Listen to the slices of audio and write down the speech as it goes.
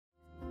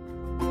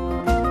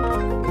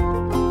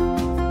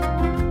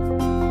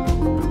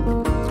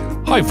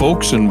Hi,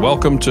 folks, and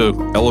welcome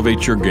to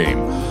Elevate Your Game,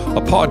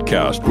 a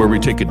podcast where we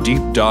take a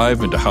deep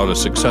dive into how to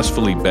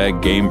successfully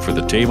bag game for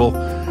the table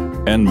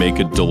and make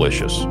it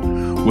delicious.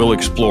 We'll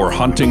explore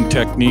hunting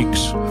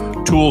techniques,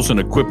 tools and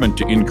equipment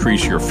to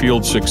increase your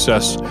field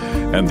success,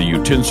 and the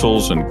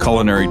utensils and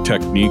culinary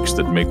techniques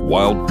that make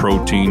wild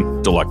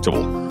protein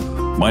delectable.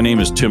 My name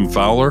is Tim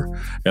Fowler,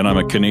 and I'm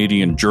a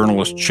Canadian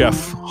journalist,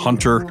 chef,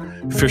 hunter,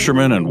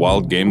 fisherman, and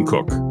wild game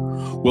cook.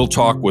 We'll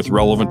talk with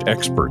relevant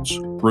experts,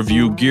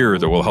 review gear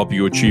that will help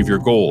you achieve your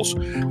goals,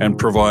 and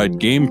provide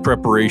game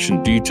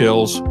preparation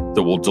details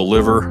that will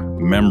deliver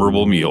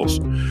memorable meals.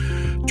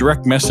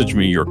 Direct message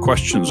me your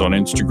questions on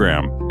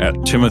Instagram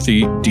at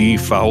Timothy D.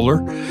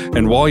 Fowler,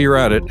 and while you're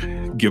at it,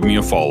 give me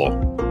a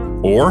follow.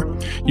 Or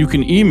you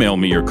can email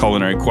me your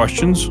culinary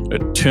questions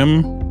at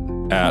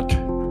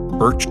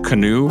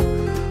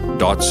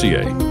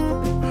tim@birchcanoe.ca.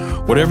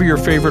 Whatever your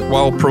favorite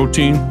wild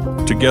protein,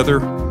 together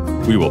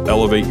we will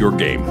elevate your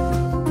game.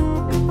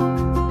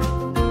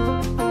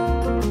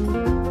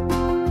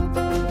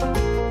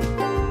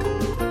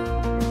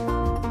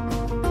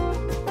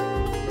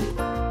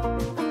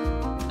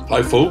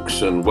 Hi,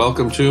 folks, and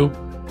welcome to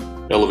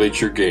Elevate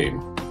Your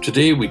Game.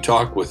 Today we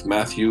talk with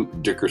Matthew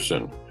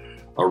Dickerson,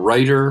 a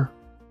writer,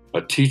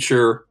 a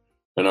teacher,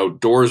 an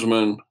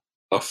outdoorsman,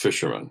 a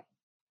fisherman.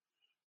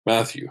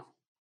 Matthew,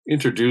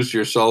 introduce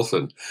yourself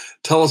and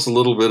tell us a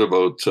little bit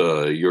about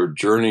your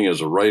journey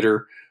as a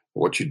writer,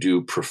 what you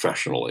do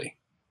professionally.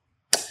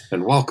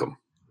 And welcome.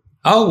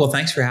 Oh, well,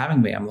 thanks for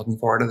having me. I'm looking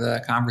forward to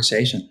the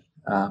conversation.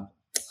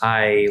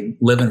 I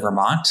live in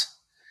Vermont.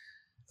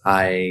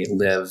 I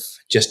live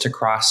just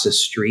across the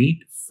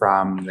street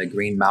from the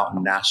Green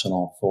Mountain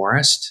National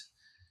Forest.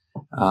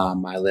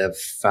 I live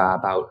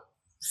about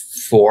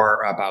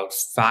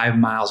 5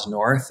 miles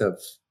north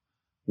of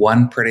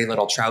one pretty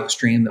little trout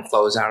stream that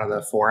flows out of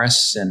the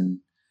forests, and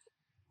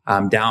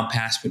down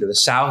past me to the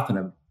south,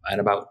 and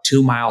about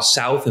 2 miles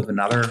south of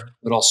another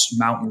little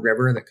mountain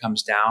river that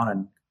comes down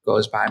and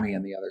goes by me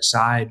on the other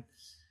side.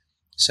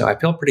 So I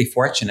feel pretty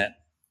fortunate.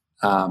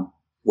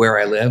 Where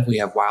I live, we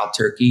have wild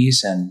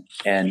turkeys and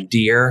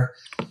deer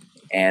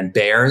and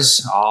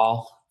bears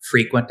all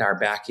frequent our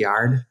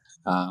backyard.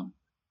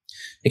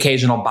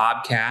 Occasional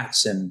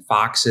bobcats and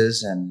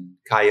foxes and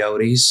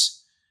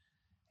coyotes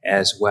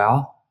as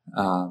well.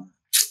 I'm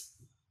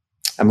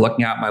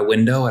looking out my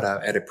window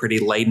at a pretty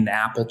laden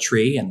apple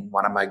tree, and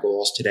one of my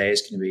goals today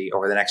is going to be,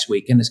 over the next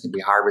weekend, is going to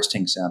be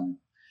harvesting some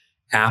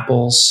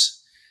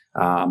apples,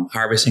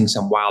 harvesting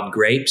some wild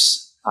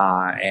grapes,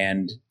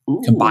 and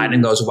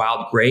combining those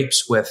wild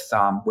grapes with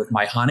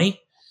my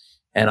honey,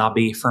 and I'll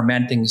be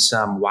fermenting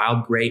some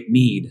wild grape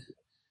mead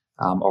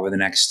over the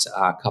next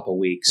couple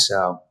weeks.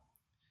 So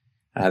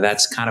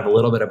that's kind of a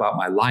little bit about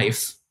my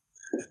life.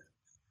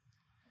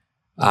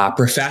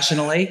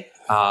 Professionally,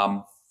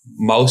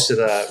 most of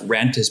the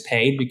rent is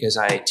paid because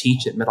I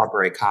teach at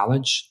Middlebury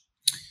College.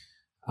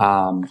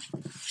 But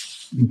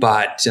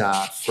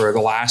for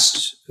the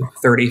last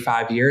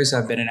 35 years,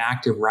 I've been an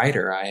active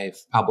writer. I've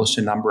published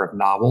a number of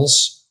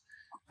novels.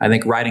 I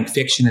think writing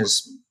fiction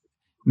is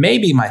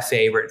maybe my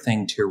favorite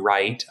thing to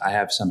write. I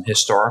have some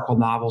historical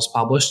novels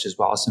published as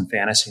well as some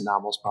fantasy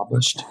novels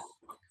published.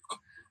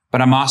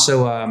 But I'm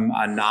also a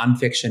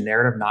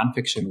narrative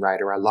nonfiction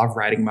writer. I love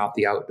writing about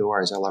the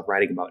outdoors. I love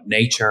writing about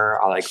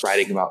nature. I like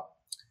writing about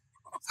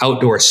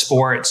outdoor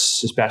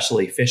sports,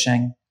 especially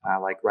fishing. I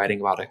like writing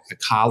about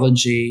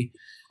ecology,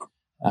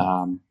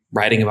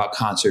 writing about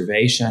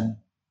conservation,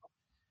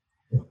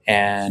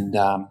 and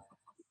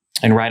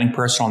writing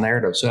personal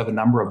narratives. So I have a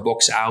number of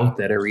books out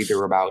that are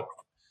either about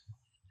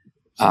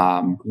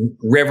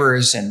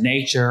rivers and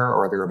nature,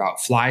 or they're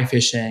about fly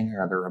fishing,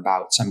 or they're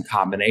about some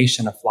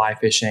combination of fly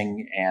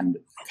fishing and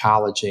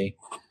ecology,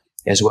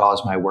 as well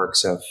as my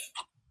works of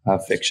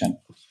fiction.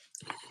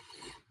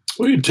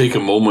 Well, you take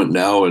a moment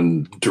now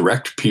and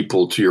direct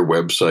people to your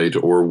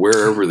website or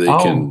wherever they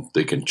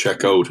can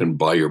check out and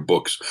buy your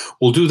books.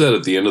 We'll do that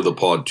at the end of the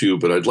pod too,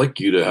 but I'd like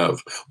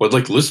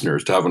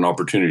listeners to have an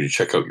opportunity to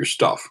check out your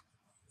stuff.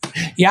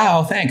 Yeah,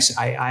 oh, thanks.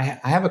 I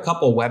have a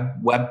couple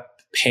web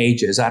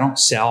pages. I don't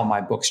sell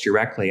my books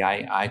directly.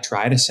 I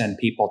try to send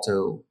people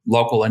to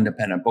local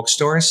independent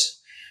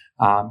bookstores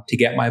to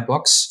get my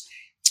books.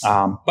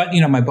 But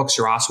my books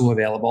are also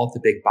available at the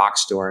big box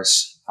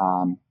stores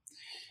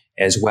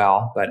as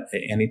well. But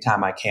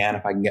anytime I can,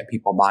 if I can get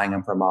people buying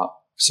them from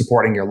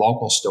supporting your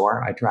local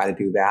store, I try to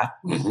do that.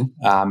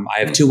 Mm-hmm. I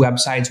have two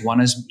websites. One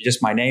is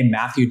just my name,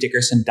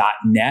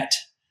 MatthewDickerson.net.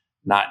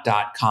 Not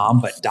 .com,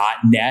 but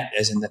 .net,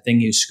 as in the thing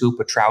you scoop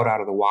a trout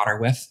out of the water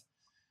with.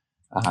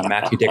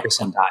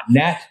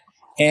 MatthewDickerson.net,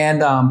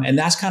 and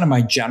that's kind of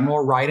my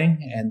general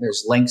writing. And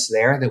there's links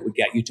there that would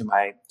get you to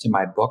my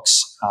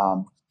books,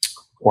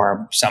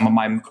 or some of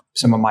my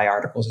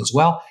articles as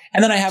well.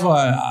 And then I have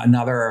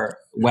another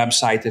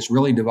website that's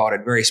really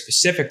devoted very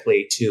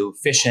specifically to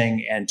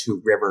fishing and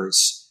to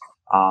rivers,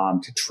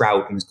 to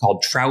trout, and it's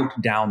called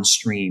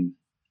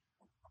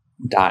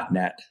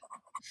TroutDownstream.net.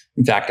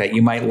 In fact,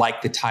 you might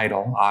like the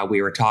title.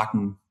 We were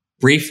talking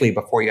briefly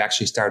before you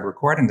actually started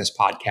recording this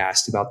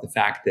podcast about the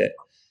fact that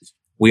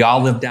we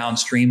all live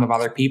downstream of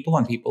other people,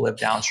 and people live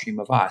downstream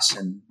of us.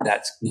 And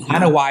that's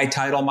kind of why I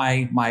title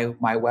my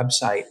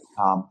website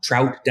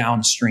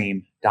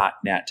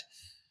troutdownstream.net.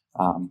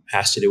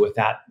 Has to do with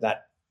that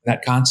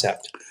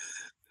concept.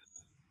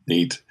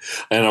 Neat.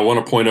 And I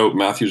want to point out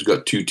Matthew's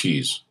got 2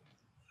 T's.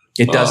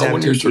 It does have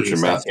when 2 you're T's.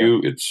 searching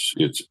Matthew, it's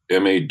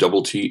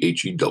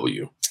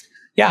MATTHEW.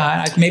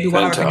 Yeah, maybe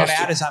one other thing I'd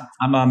Fantastic. add is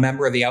I'm a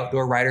member of the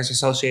Outdoor Writers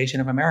Association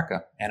of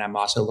America, and I'm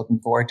also looking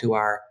forward to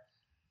our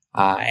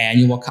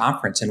annual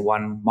conference in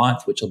 1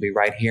 month, which will be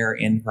right here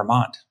in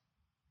Vermont.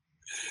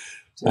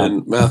 So,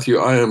 And Matthew,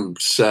 I am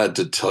sad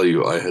to tell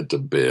you I had to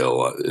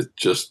bail. It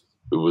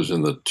was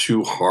in the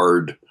too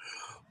hard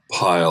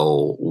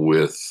pile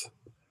with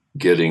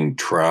getting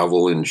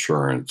travel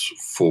insurance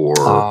for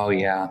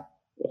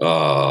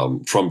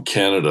from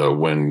Canada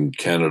when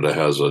Canada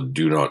has a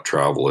do not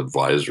travel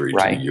advisory to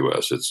the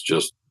US. It's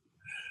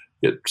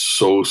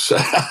so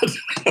sad.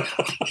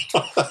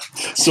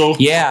 So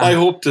I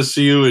hope to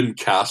see you in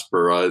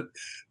Casper. I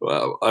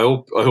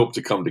hope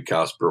to come to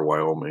Casper,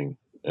 Wyoming.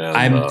 And,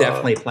 I'm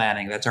definitely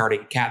planning. That's already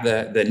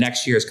the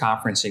next year's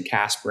conference in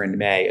Casper in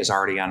May is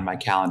already on my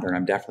calendar, and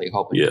I'm definitely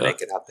hoping to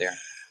make it up there.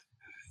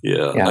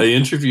 Yeah. I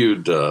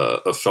interviewed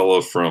a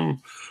fellow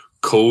from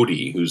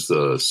Cody, who's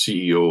the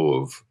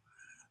CEO of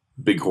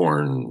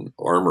Bighorn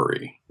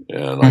Armory,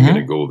 and I'm going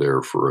to go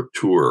there for a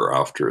tour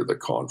after the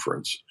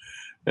conference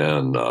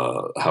and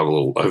have a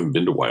little. I haven't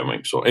been to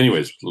Wyoming, so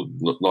anyways,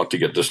 not to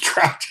get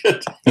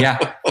distracted.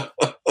 Yeah.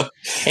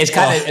 It's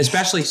kind of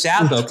especially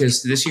sad though,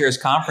 because this year's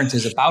conference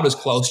is about as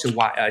close to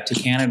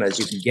Canada as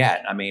you can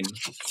get. I mean,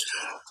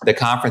 the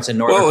conference in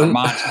northern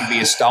Vermont can be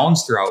a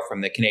stone's throw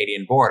from the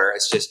Canadian border.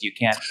 It's just you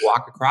can't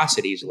walk across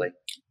it easily.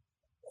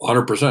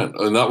 100%,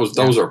 and that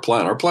was our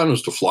plan. Our plan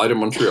was to fly to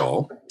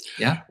Montreal,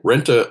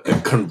 rent a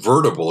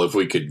convertible if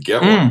we could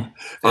get one,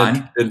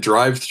 and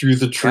drive through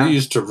the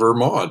trees to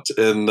Vermont,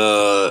 and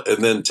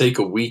then take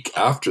a week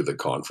after the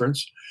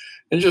conference,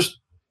 and just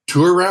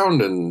tour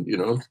around and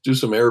do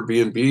some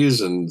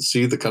Airbnbs and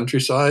see the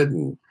countryside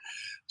and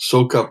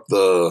soak up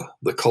the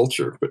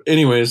culture. But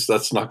anyways,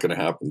 that's not going to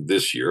happen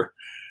this year,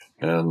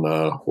 and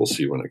we'll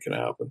see when it can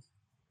happen.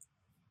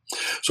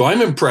 So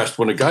I'm impressed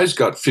when a guy's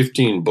got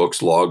 15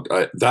 books logged.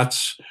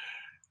 That's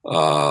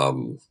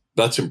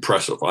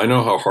impressive. I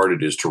know how hard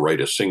it is to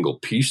write a single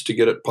piece to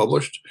get it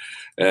published,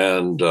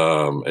 and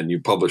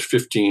you publish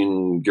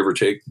 15, give or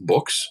take,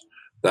 books.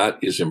 That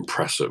is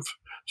impressive.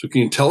 So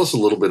can you tell us a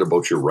little bit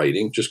about your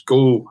writing? Just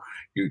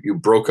you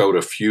broke out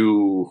a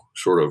few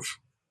sort of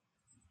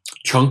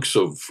chunks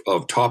of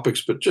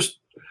topics, but just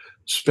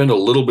spend a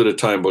little bit of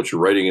time about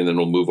your writing, and then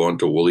we'll move on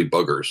to woolly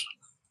buggers.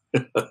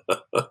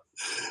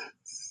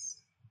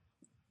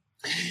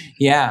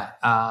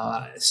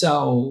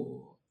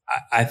 So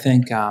I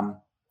think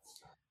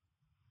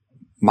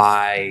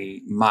my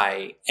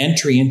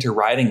entry into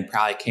writing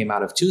probably came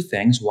out of 2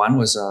 things. One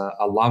was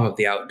a love of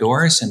the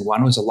outdoors, and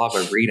one was a love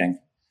of reading.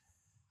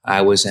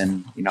 I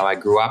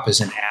grew up as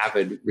an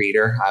avid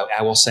reader.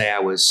 I will say I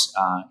was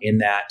in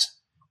that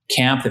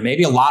camp that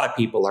maybe a lot of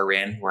people are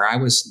in, where I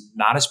was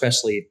not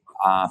especially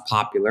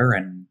popular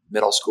in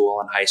middle school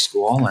and high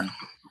school, and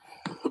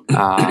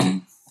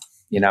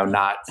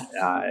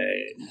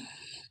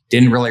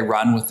didn't really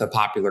run with the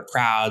popular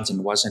crowds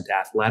and wasn't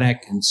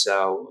athletic. And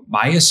so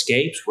my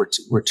escapes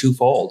were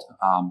twofold.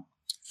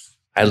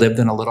 I lived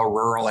in a little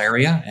rural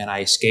area, and I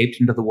escaped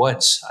into the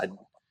woods. I'd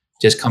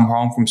just come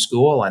home from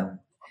school and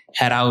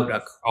head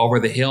out over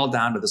the hill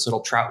down to this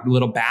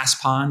little bass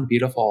pond,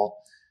 beautiful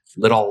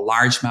little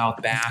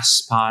largemouth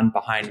bass pond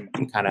behind,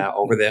 kind of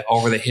over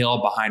the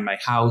hill behind my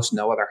house.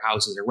 No other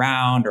houses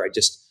around, or I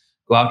just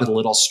go out to the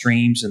little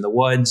streams in the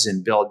woods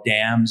and build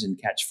dams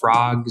and catch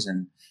frogs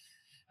and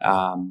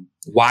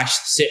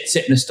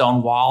sit in a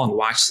stone wall and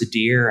watch the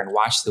deer and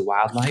watch the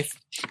wildlife.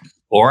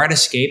 Or I'd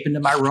escape into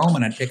my room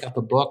and I'd pick up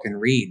a book and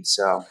read.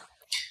 So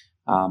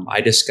I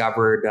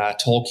discovered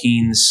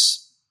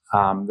Tolkien's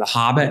The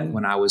Hobbit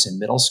when I was in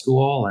middle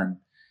school, and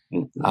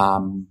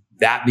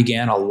that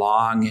began a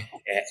long,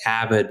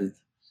 avid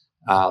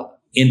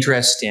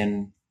interest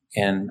in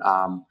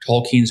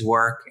Tolkien's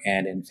work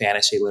and in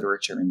fantasy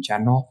literature in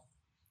general.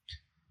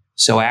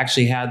 So I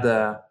actually had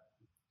the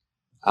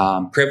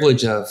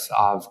privilege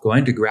of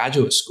going to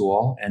graduate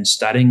school and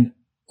studying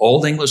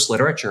Old English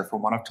literature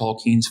from one of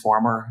Tolkien's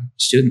former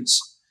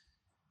students.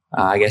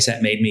 I guess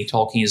that made me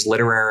Tolkien's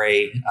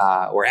literary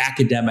or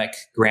academic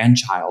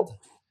grandchild,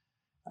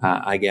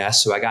 I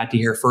guess. So I got to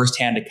hear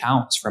firsthand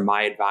accounts from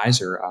my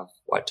advisor of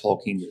what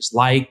Tolkien was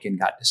like, and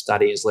got to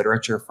study his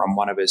literature from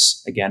one of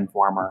his, again,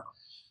 former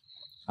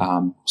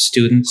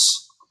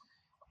students.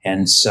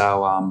 And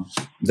so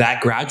that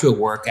graduate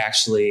work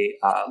actually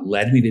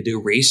led me to do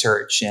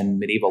research in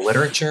medieval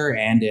literature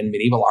and in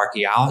medieval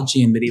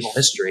archaeology and medieval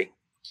history,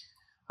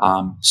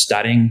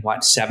 studying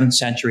what 7th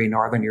century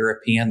Northern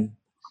European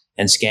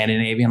and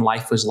Scandinavian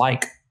life was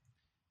like.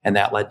 And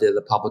that led to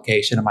the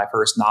publication of my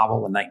first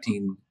novel in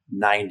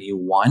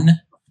 1991.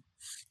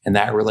 And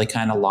that really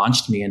kind of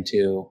launched me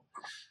into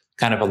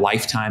kind of a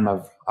lifetime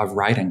of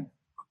writing.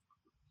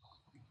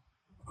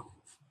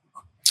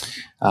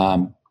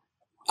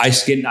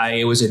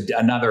 It was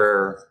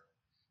another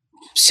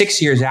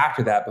 6 years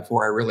after that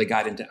before I really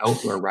got into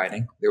outdoor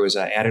writing. There was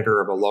an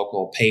editor of a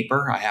local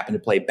paper. I happened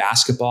to play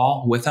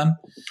basketball with him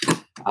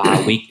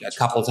a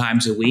couple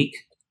times a week.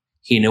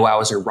 He knew I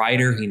was a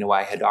writer. He knew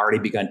I had already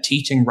begun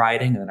teaching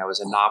writing and that I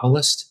was a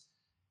novelist.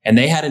 And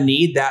they had a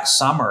need that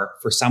summer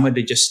for someone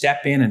to just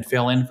step in and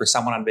fill in for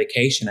someone on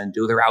vacation and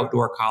do their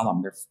outdoor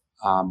column,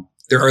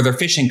 their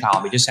fishing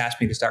column. He just asked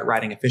me to start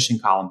writing a fishing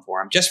column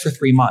for him just for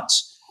 3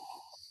 months.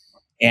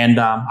 And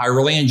I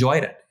really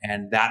enjoyed it.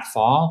 And that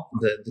fall,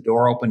 the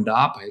door opened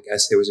up. I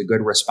guess there was a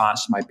good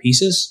response to my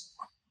pieces.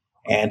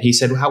 And he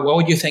said, what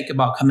would you think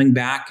about coming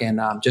back and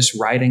just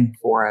writing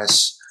for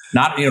us?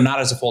 Not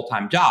as a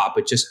full-time job,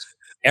 but just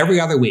every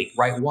other week,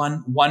 write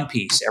one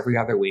piece every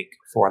other week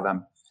for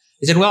them.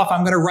 He said, well, if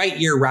I'm going to write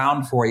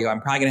year-round for you, I'm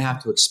probably going to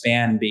have to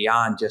expand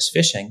beyond just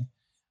fishing.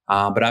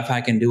 But if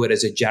I can do it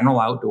as a general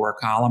outdoor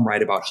column,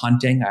 write about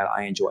hunting,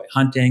 I enjoy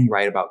hunting,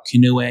 write about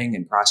canoeing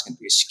and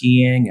cross-country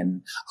skiing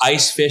and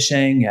ice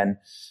fishing and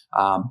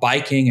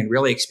biking, and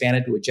really expand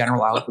it to a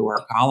general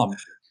outdoor column,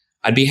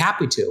 I'd be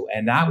happy to.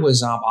 And that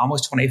was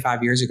almost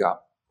 25 years ago.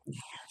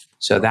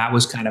 So that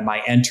was kind of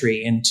my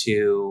entry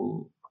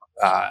into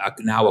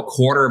now a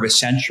quarter of a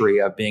century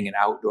of being an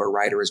outdoor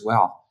writer as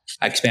well.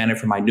 I expanded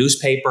from my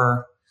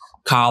newspaper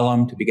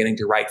column to beginning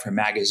to write for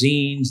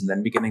magazines and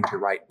then beginning to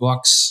write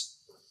books.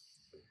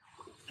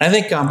 I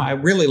think I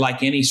really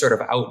like any sort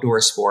of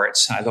outdoor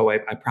sports, although I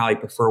probably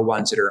prefer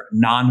ones that are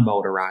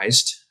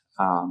non-motorized,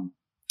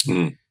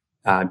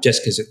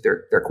 just because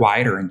they're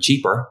quieter and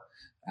cheaper.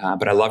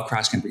 But I love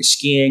cross-country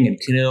skiing and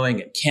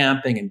canoeing and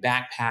camping and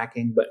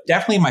backpacking. But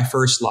definitely my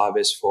first love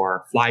is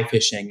for fly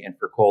fishing and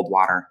for cold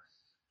water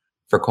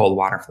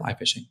fly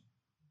fishing.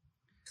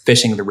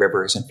 Fishing the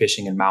rivers and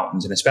fishing in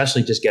mountains, and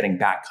especially just getting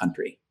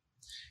backcountry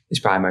is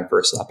probably my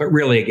first love. But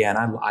really, again,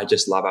 I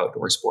just love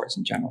outdoor sports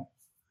in general.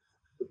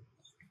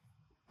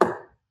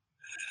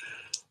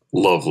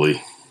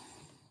 Lovely.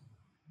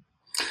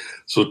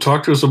 So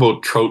talk to us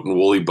about trout and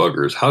woolly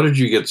buggers. How did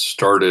you get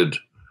started?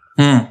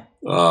 When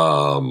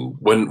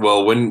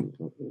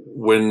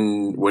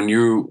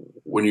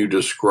you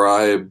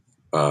describe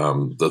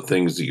the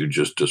things that you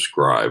just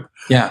described,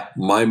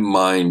 my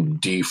mind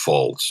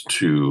defaults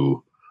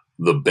to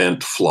the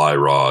bent fly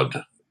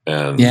rod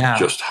and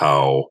just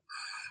how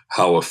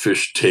a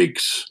fish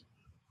takes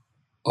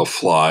a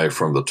fly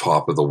from the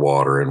top of the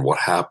water and what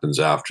happens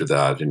after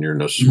that. And you're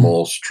in a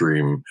small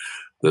stream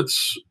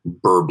that's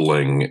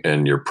burbling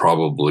and you're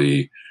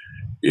probably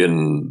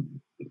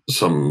in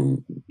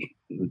some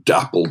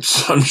dappled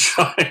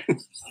sunshine.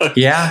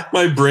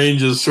 My brain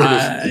just sort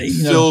of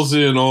fills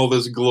in all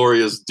this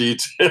glorious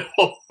detail.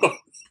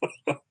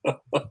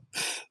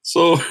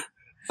 So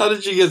how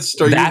did you get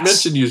started? You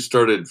mentioned you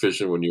started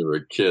fishing when you were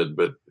a kid,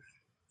 but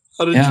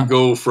how did you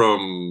go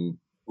from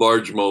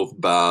largemouth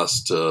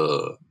bass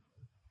to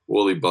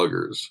woolly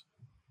buggers?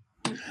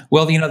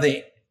 Well,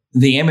 the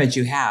image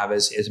you have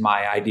is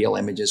my ideal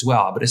image as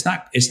well, but it's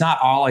not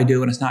all I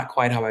do, and it's not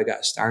quite how I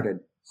got started.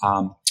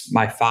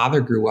 My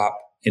father grew up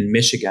in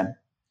Michigan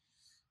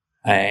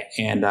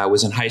and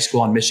was in high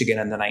school in Michigan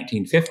in the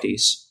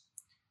 1950s.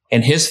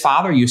 And his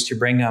father used to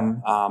bring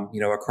him,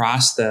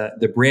 across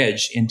the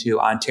bridge into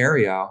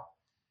Ontario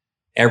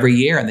every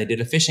year. And they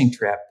did a fishing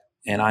trip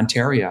in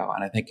Ontario.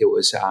 And I think it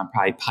was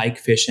probably pike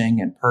fishing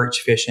and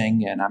perch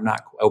fishing, and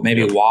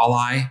maybe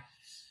walleye.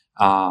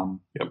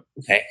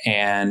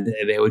 And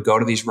they would go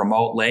to these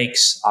remote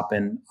lakes up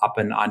in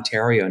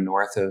Ontario,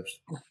 north of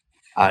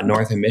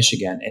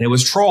Michigan. And it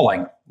was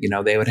trolling.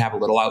 They would have a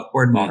little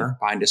outboard motor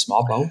behind a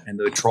small boat, and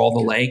they would troll the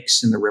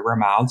lakes and the river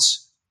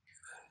mouths.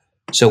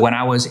 So when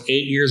I was 8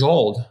 years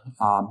old,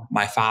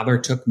 my father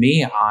took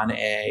me on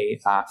a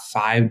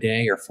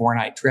 5-day or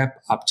 4-night trip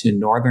up to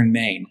northern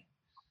Maine,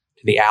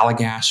 to the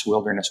Allagash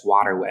Wilderness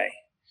Waterway.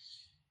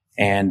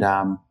 And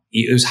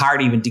it was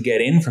hard even to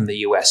get in from the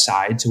U.S.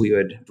 side. So we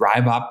would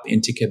drive up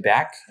into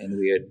Quebec, and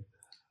we would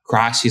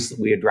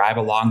drive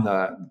along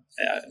the,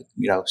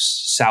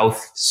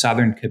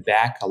 southern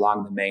Quebec,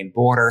 along the Maine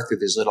border through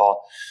these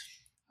little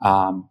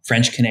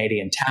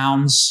French-Canadian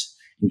towns,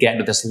 and get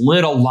into this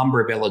little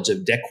lumber village of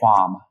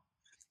Dequam.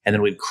 And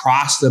then we'd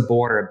cross the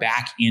border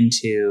back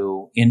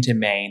into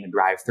Maine and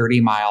drive 30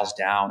 miles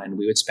down. And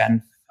we would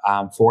spend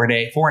 4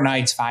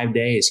 nights, 5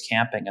 days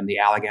camping in the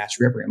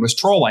Allagash River. And it was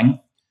trolling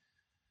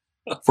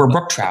for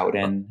brook trout,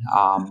 and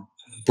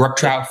brook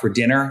trout for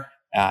dinner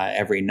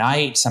every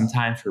night,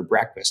 sometimes for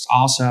breakfast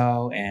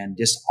also, and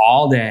just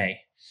all day.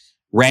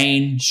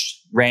 Rain,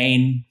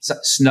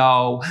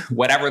 snow,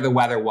 whatever the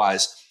weather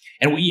was.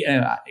 And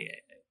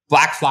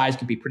black flies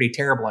can be pretty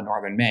terrible in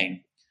northern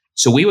Maine.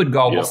 So we would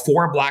go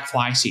before black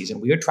fly season.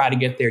 We would try to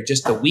get there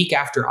just the week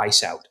after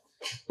ice out,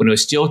 when it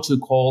was still too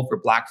cold for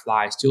black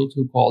flies, still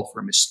too cold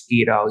for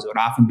mosquitoes. It would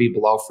often be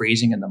below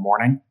freezing in the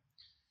morning.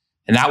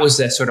 And that was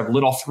the sort of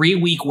little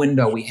 3-week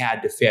window we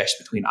had to fish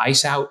between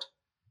ice out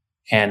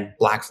and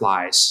black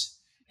flies.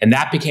 And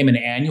that became an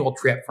annual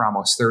trip for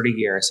almost 30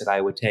 years that I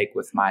would take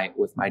with my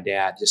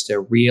dad, just a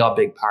real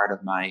big part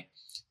of my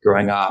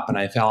growing up, and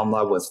I fell in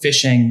love with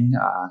fishing.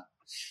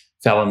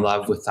 Fell in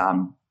love with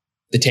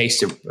the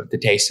taste of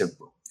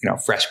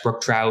fresh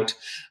brook trout.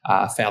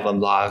 Fell in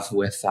love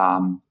with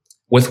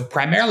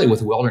primarily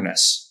with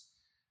wilderness.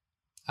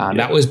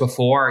 That was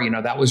before,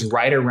 that was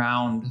right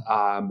around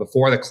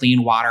before the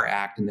Clean Water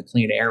Act and the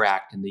Clean Air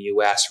Act in the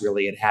U.S.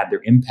 really had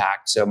their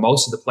impact. So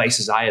most of the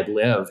places I had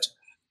lived,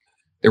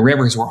 the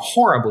rivers were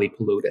horribly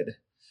polluted.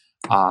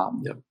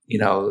 The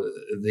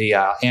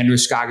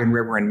Androscoggin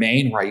River in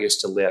Maine, where I used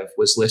to live,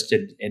 was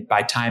listed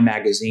by Time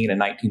Magazine in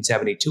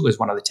 1972 as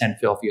one of the 10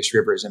 filthiest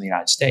rivers in the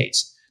United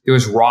States. There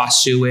was raw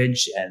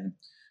sewage and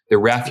the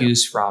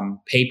refuse from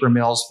paper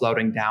mills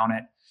floating down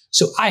it.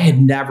 So I had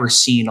never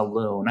seen a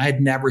loon. I had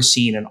never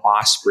seen an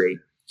osprey.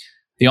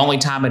 The only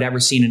time I'd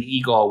ever seen an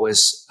eagle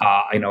was,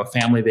 a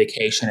family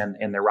vacation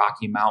in the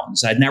Rocky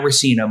Mountains. I'd never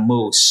seen a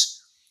moose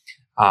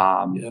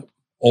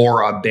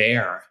or a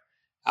bear.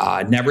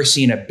 Never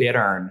seen a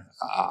bittern,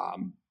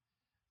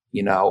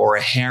 or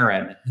a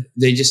heron.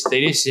 They just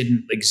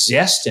didn't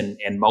exist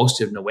in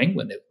most of New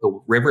England. The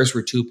rivers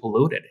were too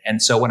polluted.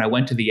 And so when I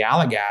went to the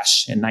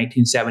Allagash in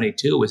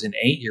 1972 as an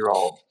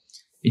 8-year-old,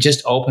 it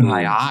just opened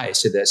my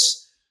eyes to this.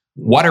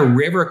 What a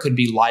river could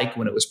be like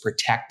when it was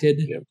protected,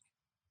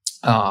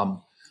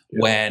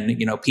 when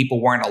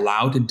people weren't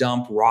allowed to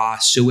dump raw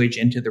sewage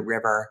into the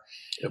river,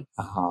 there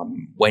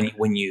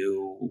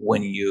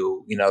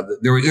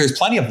was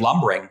plenty of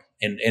lumbering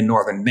in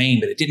northern Maine,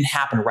 but it didn't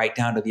happen right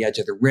down to the edge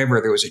of the river.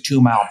 There was a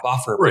 2-mile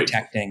buffer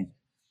protecting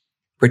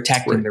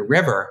the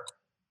river,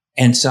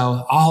 and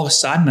so all of a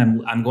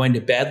sudden I'm going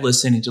to bed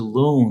listening to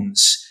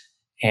loons.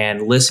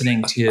 And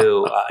listening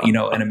to,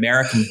 an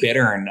American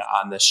bittern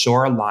on the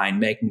shoreline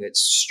making its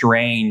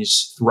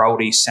strange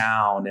throaty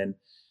sound, and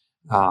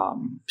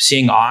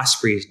seeing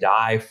osprey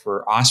die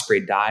for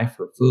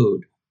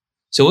food.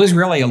 So it was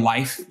really a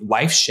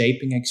life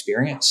shaping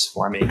experience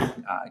for me,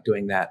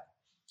 doing that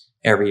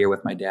every year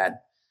with my dad.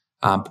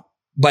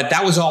 But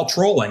that was all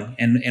trolling.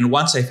 And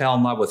once I fell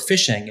in love with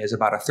fishing as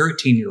about a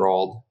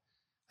 13-year-old,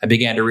 I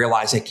began to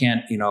realize I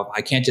can't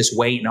just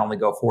wait and only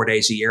go 4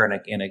 days a year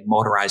in a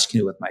motorized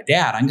canoe with my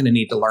dad. I'm going to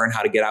need to learn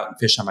how to get out and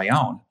fish on my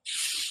own.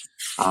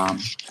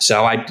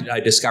 So I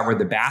discovered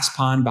the bass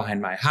pond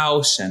behind my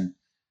house, and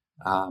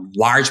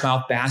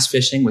largemouth bass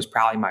fishing was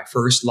probably my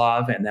first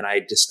love. And then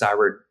I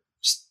started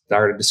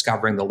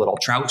discovering the little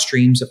trout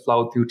streams that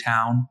flowed through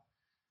town.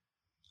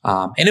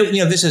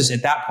 This is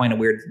at that point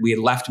we had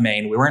left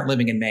Maine. We weren't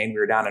living in Maine. We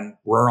were down in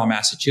rural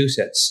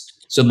Massachusetts.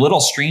 So little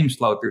streams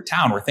flowed through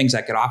town were things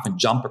I could often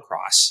jump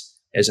across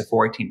as a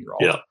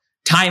 14-year-old. Yeah.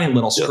 Tiny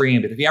little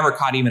stream. But if you ever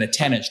caught even a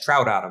 10-inch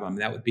trout out of them,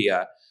 that would be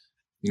a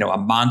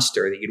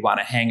monster that you'd want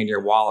to hang in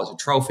your wall as a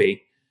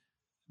trophy.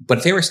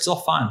 But they were still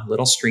fun.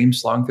 Little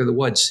streams flowing through the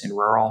woods in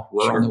rural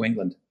New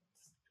England.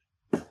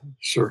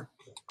 Sure.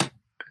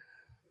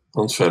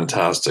 That's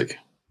fantastic.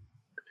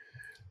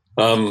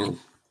 Do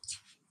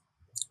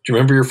you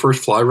remember your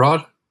first fly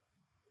rod?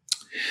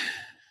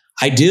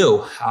 I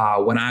do.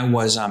 When I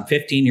was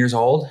 15 years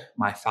old,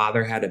 my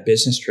father had a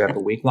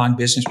week-long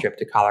business trip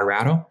to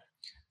Colorado.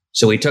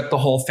 So we took the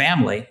whole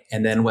family.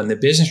 And then when the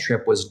business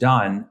trip was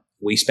done,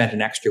 we spent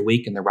an extra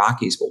week in the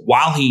Rockies. But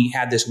while he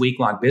had this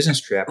week-long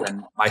business trip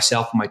and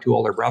myself and my 2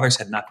 older brothers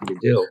had nothing to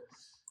do,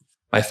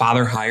 my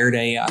father hired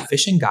a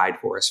fishing guide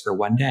for us for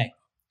 1 day.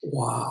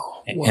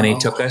 Wow. And he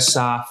took us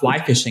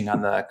fly fishing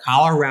on the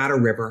Colorado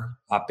River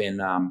up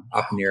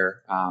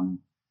near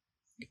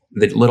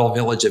the little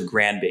village of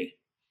Granby.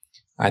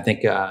 I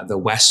think the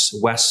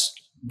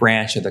west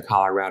branch of the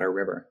Colorado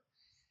River.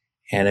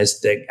 And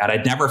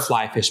I'd never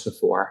fly fished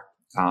before.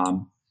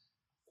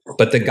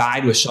 But the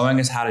guide was showing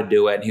us how to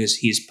do it. And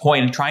he's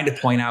trying to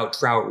point out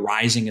trout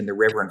rising in the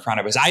river in front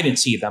of us. I didn't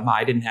see them.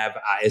 I didn't have,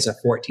 as a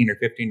 14 or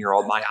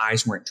 15-year-old, my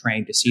eyes weren't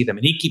trained to see them.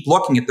 And he'd keep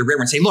looking at the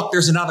river and say, look,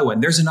 there's another one.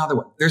 There's another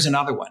one. There's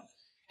another one.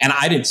 And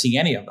I didn't see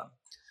any of them.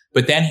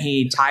 But then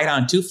he tied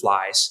on 2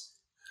 flies.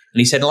 And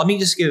he said, let me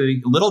just give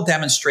you a little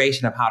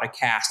demonstration of how to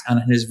cast.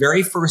 On his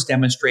very first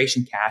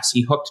demonstration cast,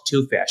 he hooked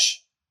 2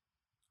 fish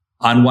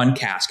on 1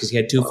 cast because he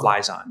had 2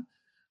 flies on.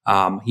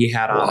 He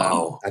had,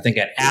 I think,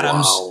 an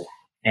Adams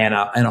and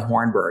a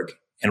Hornberg,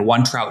 and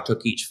 1 trout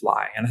took each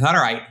fly. And I thought,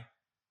 all right,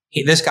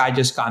 this guy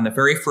just got on the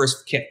very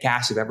first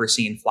cast I've ever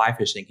seen fly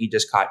fishing. He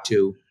just caught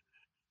 2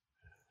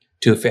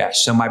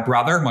 fish. So my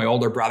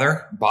older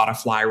brother, bought a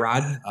fly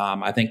rod.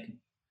 I think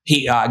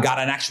he got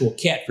an actual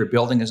kit for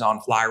building his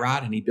own fly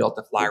rod, and he built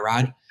the fly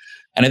rod.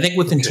 And I think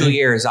within 2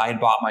 years, I had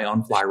bought my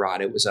own fly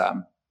rod. It was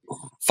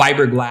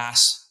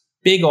fiberglass,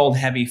 big old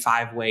heavy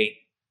 5-weight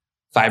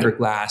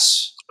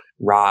fiberglass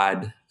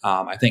rod.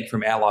 I think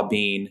from Ella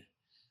Bean.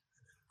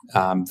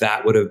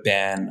 That would have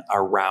been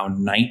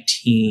around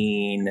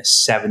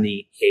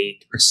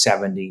 1978 or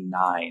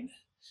 79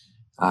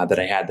 that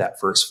I had that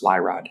first fly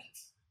rod.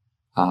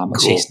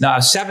 Cool. I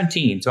was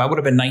 17, so I would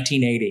have been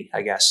 1980,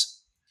 I guess.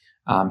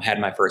 Had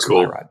my first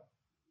fly rod.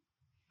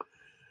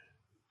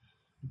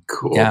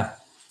 Cool. Yeah.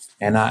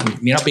 And,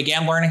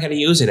 began learning how to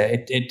use it.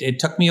 It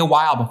took me a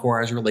while before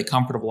I was really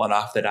comfortable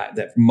enough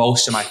that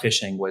most of my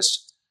fishing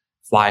was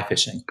fly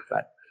fishing.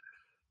 But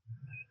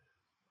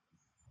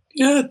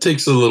Yeah, it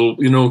takes a little,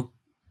 you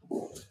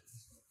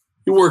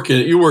work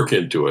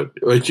into it,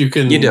 but you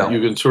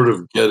can sort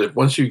of get it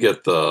once you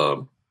get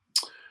the,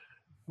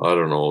 I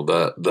don't know,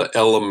 the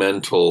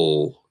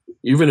elemental,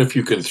 even if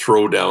you can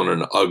throw down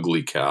an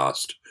ugly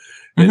cast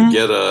and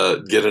get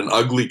an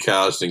ugly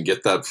cast and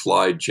get that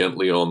fly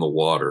gently on the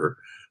water,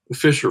 the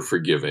fish are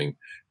forgiving.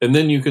 And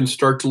then you can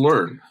start to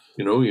learn,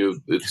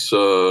 you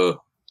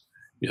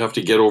have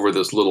to get over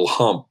this little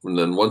hump. And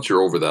then once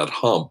you're over that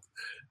hump,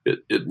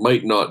 it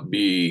might not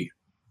be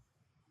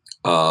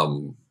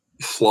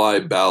fly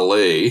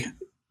ballet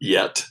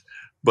yet,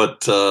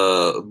 but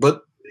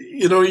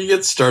you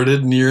get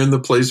started and you're in the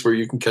place where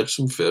you can catch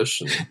some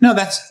fish. No,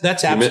 that's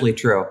absolutely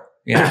true.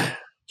 Yeah.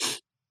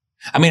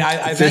 I mean,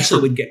 I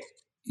eventually would get.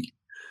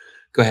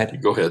 Go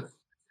ahead. Go ahead.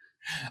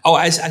 Oh,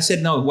 I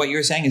said, no, what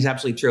you're saying is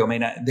absolutely true. I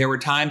mean, there were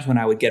times when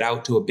I would get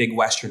out to a big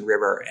Western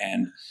river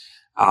and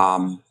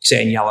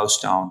say in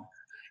Yellowstone,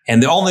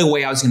 and the only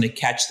way I was going to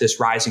catch this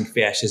rising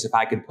fish is if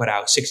I could put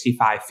out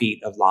 65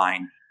 feet of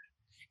line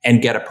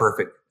and get a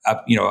perfect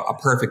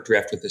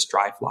drift with this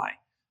dry fly.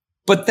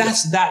 But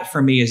that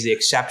for me is the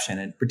exception,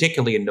 and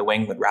particularly in New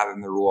England rather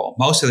than the rule.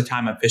 Most of the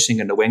time I'm fishing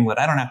in New England,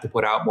 I don't have to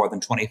put out more than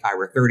 25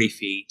 or 30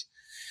 feet.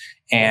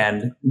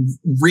 And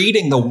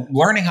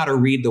learning how to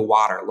read the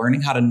water,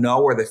 learning how to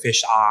know where the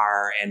fish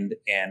are and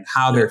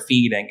how they're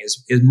feeding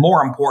is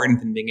more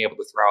important than being able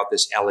to throw out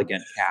this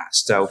elegant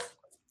cast. So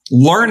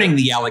learning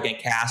the elegant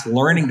cast,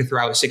 learning to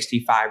throw out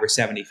 65 or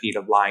 70 feet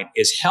of line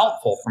is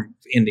helpful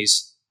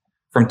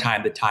from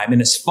time to time.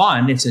 And it's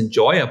fun. It's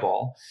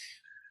enjoyable.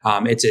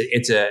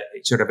 It's a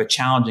sort of a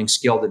challenging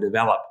skill to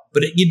develop,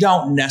 but you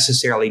don't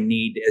necessarily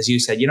need, as you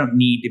said, you don't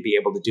need to be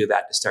able to do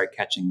that to start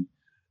catching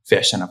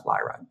fish on a fly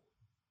rod.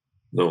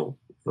 No.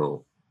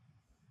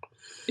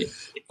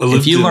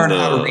 If you learn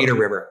how to read a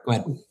river, go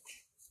ahead.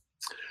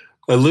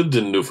 I lived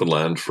in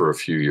Newfoundland for a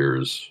few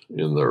years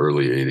in the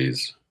early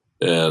 80s,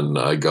 and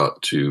I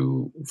got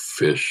to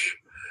fish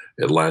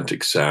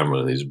Atlantic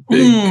salmon in these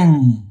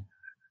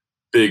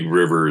big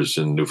rivers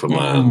in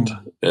Newfoundland.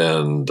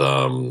 And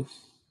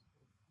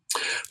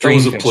there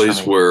was a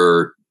place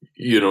where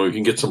you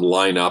can get some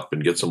line up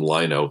and get some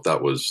line out.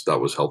 That was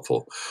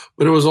helpful.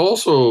 But it was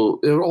also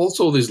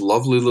these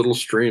lovely little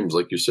streams,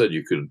 like you said,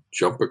 you could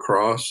jump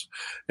across,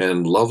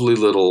 and lovely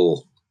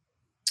little,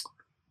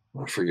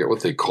 I forget what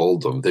they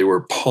called them. They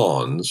were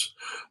ponds,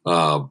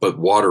 but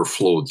water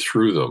flowed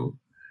through them.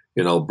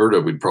 In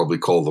Alberta, we'd probably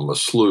call them a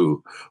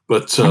slough,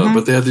 but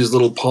they had these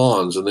little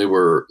ponds, and they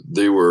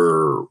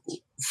were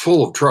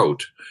full of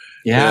trout.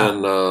 Yeah.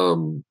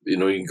 And you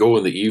can go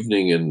in the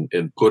evening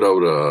and put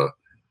out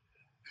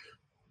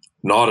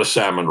not a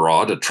salmon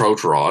rod, a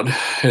trout rod,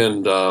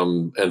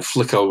 and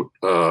flick out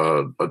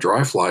a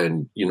dry fly,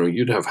 and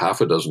you'd have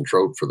half a dozen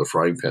trout for the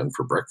frying pan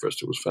for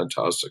breakfast. It was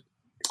fantastic.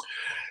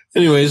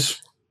 Anyways,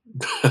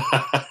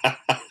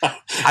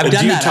 I've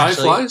done that. Tie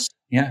flies?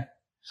 Yeah,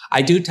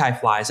 I do tie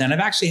flies, and I've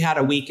actually had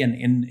a week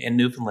in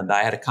Newfoundland.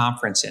 I had a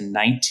conference in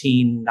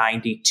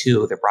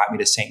 1992 that brought me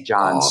to St.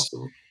 John's.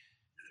 Awesome.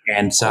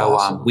 And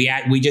so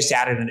we just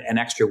added an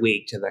extra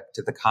week to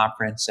the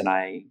conference, and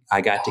I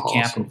got to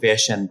camp and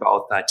fish in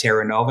both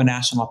Terra Nova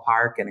National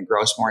Park and in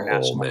Grossmore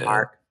National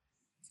Park.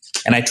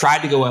 And I tried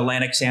to go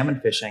Atlantic salmon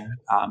fishing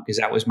because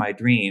that was my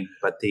dream.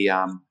 But the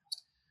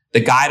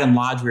guide and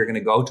lodge we were going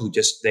to go to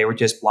they were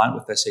just blunt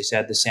with us. They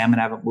said the salmon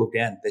haven't moved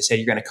in. They said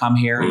you're going to come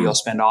here and you'll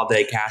spend all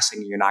day casting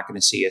and you're not going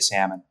to see a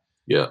salmon.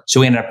 Yeah. So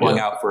we ended up going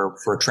out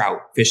for trout,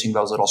 fishing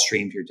those little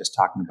streams you're just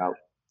talking about.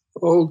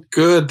 Oh,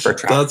 good.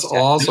 That's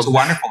awesome. It's a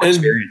wonderful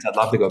experience. I'd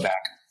love to go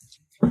back.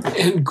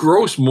 And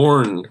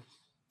Grossmorn.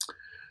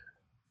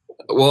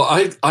 Well,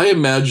 I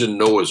imagine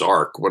Noah's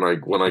Ark when I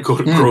go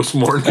to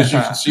Grossmorn, because you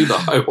can see the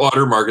high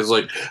water mark. It's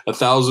like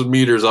 1,000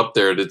 meters up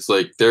there, and it's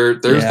like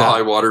there's the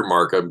high water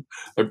mark. I'm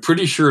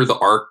pretty sure the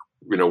Ark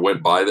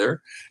went by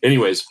there.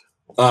 Anyways,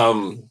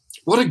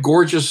 what a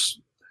gorgeous.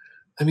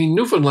 I mean,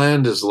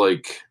 Newfoundland is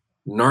like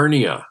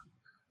Narnia.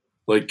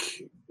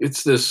 Like,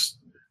 it's this.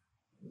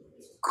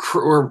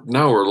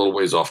 Now we're a little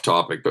ways off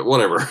topic, but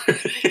whatever.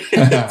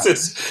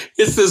 It's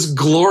this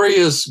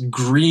glorious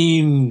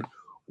green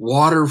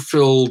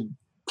water-filled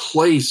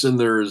place, and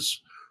there's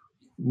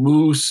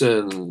moose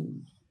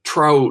and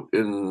trout,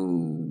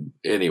 and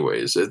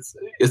anyways,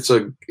 it's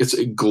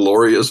a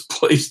glorious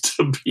place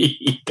to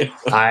be.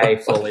 I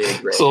fully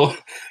agree. So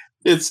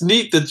it's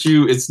neat that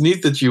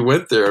you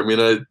went there. I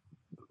mean,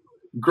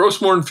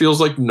 Grossmorn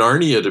feels like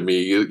Narnia to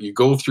me. You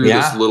go through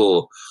this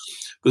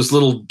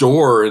little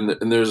door,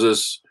 and there's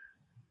this,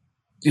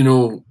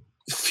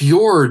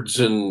 fjords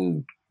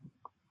and,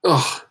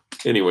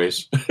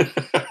 anyways.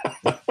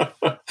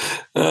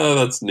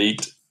 That's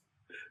neat.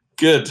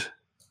 Good.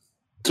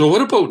 So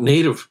what about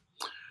native?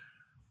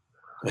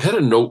 I had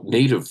a note,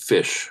 native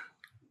fish.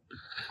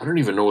 I don't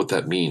even know what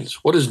that means.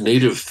 What does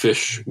native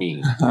fish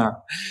mean?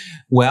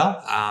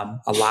 Well,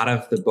 a lot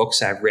of the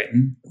books I've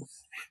written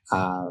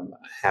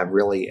have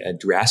really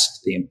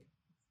addressed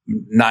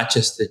not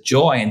just the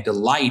joy and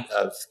delight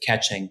of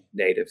catching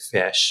native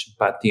fish,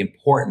 but the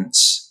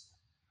importance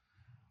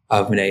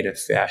native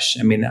fish.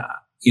 I mean,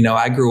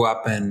 I grew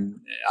up in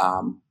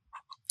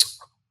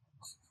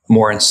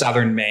more in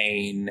southern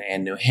Maine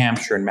and New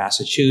Hampshire and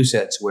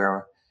Massachusetts,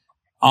 where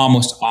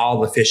almost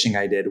all the fishing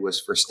I did was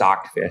for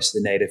stocked fish.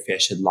 The native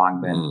fish had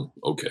long been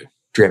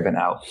driven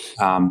out.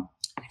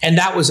 And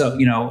that was,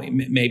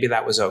 maybe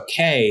that was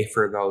okay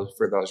for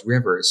those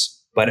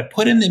rivers, but it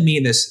put into me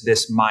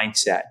this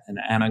mindset. And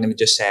I'm going to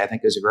just say, I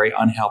think it was a very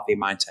unhealthy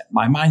mindset.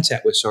 My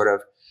mindset was sort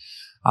of,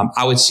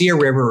 I would see a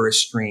river or a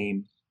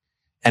stream,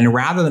 and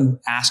rather than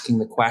asking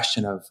the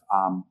question of,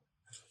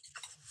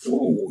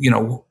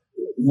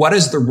 what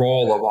is the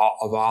role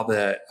of all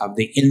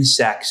the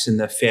insects and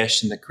the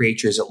fish and the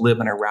creatures that live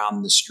in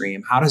around the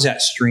stream? How does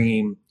that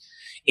stream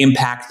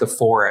impact the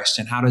forest,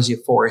 and how does the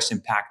forest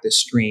impact the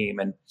stream?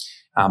 And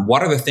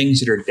what are the things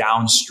that are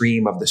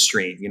downstream of the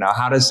stream?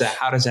 How does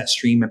that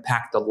stream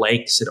impact the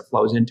lakes that it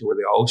flows into, or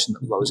the ocean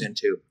that flows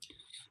into?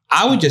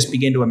 I would just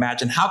begin to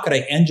imagine, how could I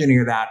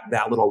engineer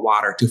that little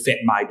water to fit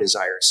my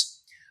desires?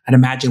 I'd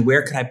imagine,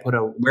 where could I put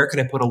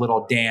a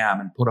little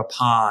dam and put a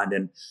pond,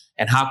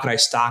 and how could I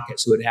stock it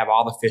so it would have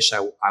all the fish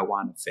I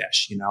want to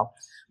fish?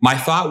 My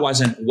thought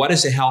wasn't, what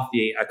is a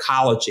healthy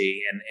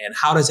ecology, and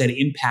how does that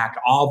impact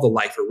all the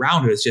life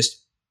around it? It's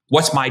just,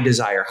 what's my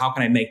desire? How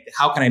can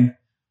I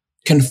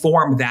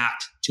conform that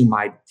to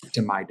my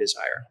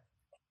desire?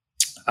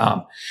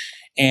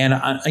 And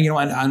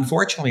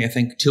unfortunately, I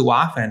think too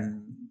often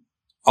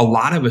a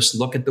lot of us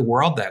look at the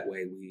world that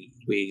way.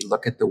 We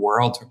look at the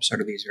world from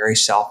sort of these very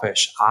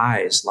selfish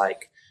eyes,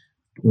 like,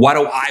 what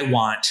do I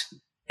want?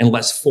 And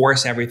let's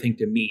force everything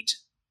to meet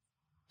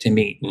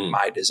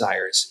my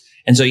desires.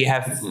 And so you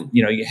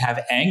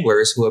have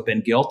anglers who have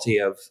been guilty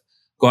of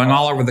going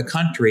all over the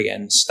country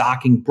and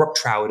stocking brook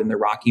trout in the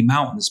Rocky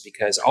Mountains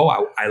because,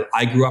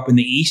 I grew up in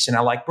the East and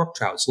I like brook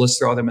trout, so let's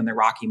throw them in the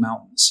Rocky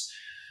Mountains.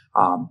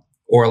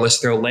 Or let's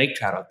throw lake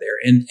trout out there.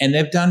 And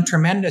they've done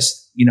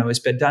tremendous, it's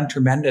been done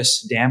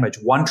tremendous damage.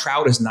 One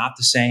trout is not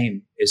the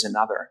same as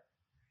another.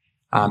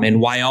 In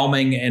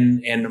Wyoming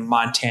and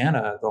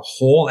Montana, the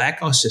whole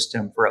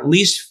ecosystem for at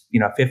least,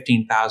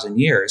 15,000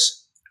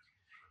 years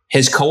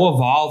has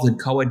co-evolved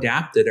and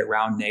co-adapted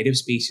around native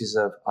species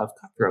of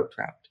cutthroat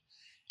trout.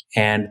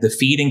 And the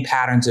feeding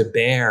patterns of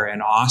bear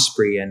and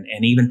osprey and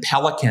even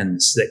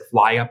pelicans that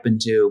fly up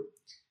into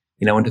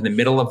the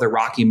middle of the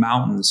Rocky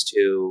Mountains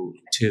to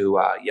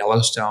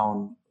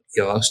Yellowstone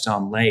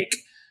Lake.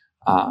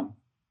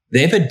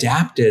 They've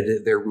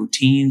adapted their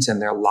routines and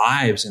their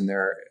lives and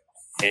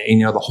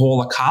the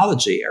whole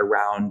ecology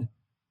around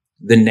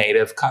the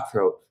native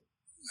cutthroat,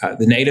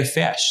 the native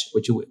fish,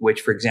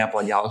 which for example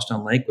in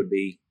Yellowstone Lake would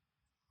be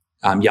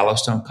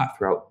Yellowstone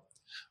cutthroat,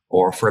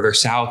 or further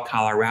south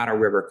Colorado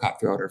River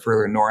cutthroat, or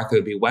further north it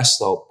would be West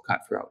Slope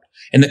cutthroat.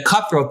 And the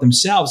cutthroat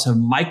themselves have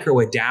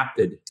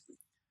micro-adapted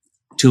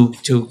to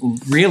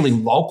really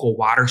local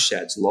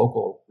watersheds,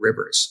 local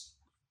rivers.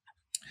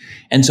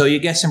 And so you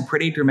get some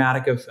pretty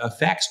dramatic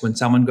effects when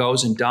someone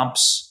goes and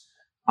dumps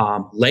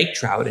lake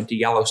trout into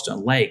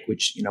Yellowstone Lake,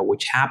 which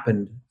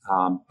happened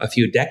a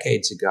few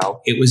decades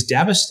ago. It was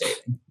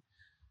devastating.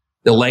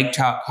 The lake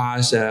trout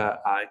caused a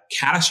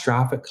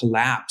catastrophic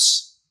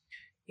collapse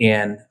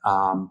in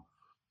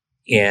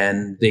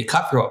the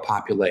cutthroat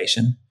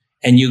population.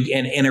 And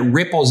it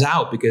ripples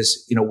out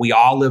because, we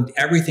all lived,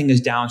 everything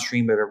is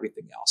downstream of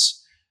everything else.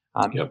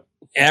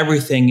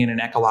 Everything in an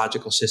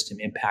ecological system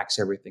impacts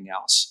everything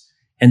else.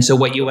 And so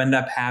what you end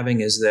up having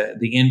is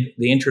the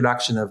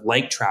introduction of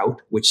lake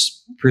trout, which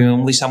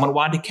presumably someone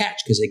wanted to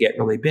catch because they get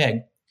really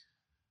big,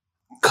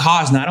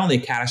 caused not only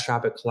a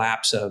catastrophic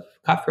collapse of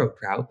cutthroat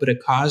trout, but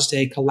it caused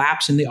a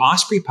collapse in the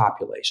osprey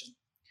population.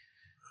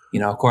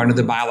 According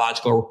to the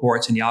biological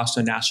reports in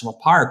Yellowstone National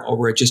Park,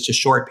 over just a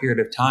short period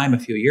of time, a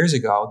few years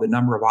ago, the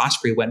number of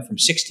osprey went from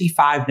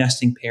 65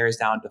 nesting pairs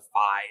down to 5.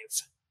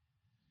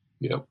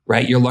 Yep.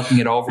 Right? You're looking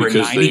at over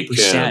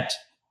 90%.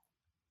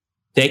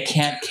 They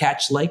can't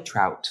catch lake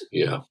trout.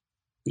 Yeah.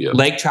 Yep.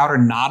 Lake trout are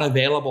not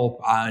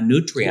available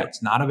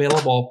nutrients, not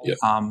available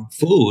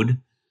food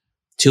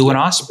to an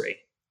osprey.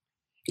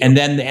 Yep.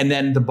 And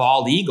then the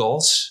bald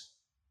eagles.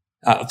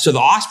 So the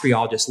osprey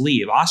all just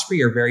leave.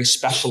 Osprey are very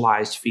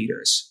specialized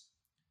feeders.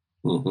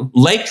 Mm-hmm.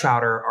 Lake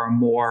trout are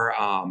more,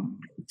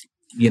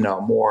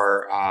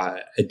 more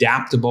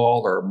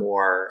adaptable or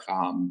more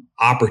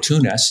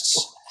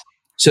opportunists.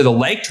 So the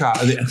lake trout.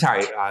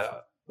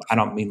 I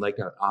don't mean like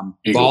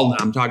bald.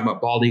 I'm talking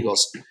about bald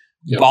eagles.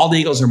 Yep. Bald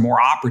eagles are more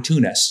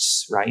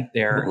opportunists, right?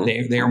 They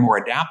are more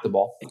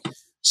adaptable.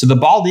 So the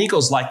bald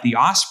eagles, like the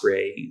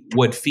osprey,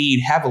 would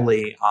feed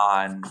heavily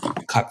on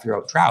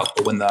cutthroat trout.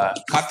 But when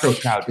the cutthroat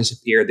trout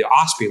disappeared, the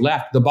osprey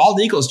left, the bald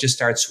eagles just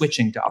started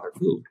switching to other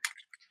food.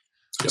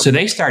 Yep. So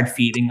they started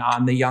feeding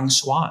on the young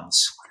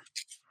swans.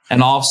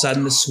 And all of a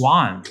sudden the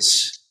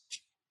swans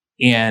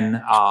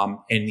in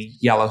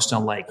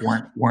Yellowstone Lake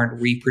weren't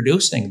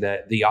reproducing.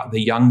 The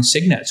young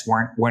cygnets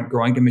weren't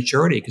growing to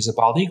maturity because the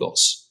bald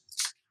eagles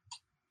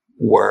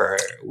were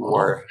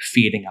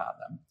feeding on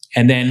them.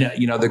 And then,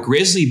 the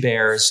grizzly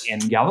bears in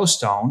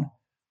Yellowstone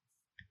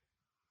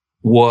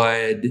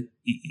would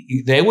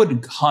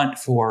hunt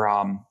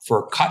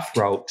for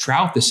cutthroat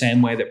trout the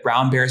same way that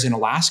brown bears in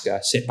Alaska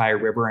sit by a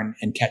river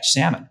and catch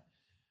salmon.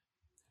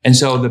 And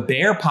so the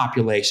bear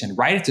population,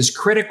 right at this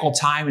critical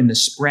time in the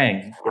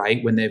spring,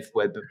 right, when they've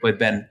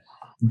been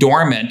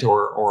dormant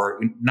or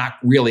not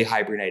really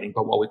hibernating,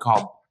 but what we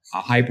call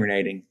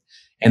hibernating,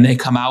 and they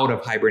come out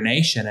of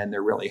hibernation and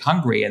they're really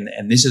hungry, and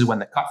this is when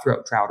the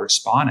cutthroat trout are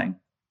spawning.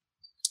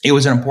 It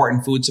was an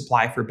important food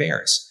supply for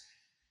bears.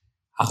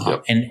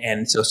 Yep.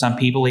 And so some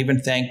people even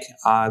think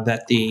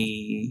that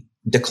the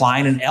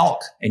decline in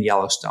elk in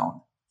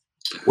Yellowstone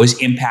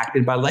was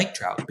impacted by lake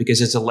trout,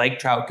 because as the lake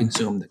trout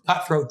consumed the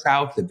cutthroat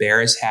trout, the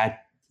bears had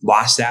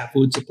lost that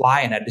food supply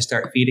and had to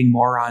start feeding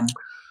more on.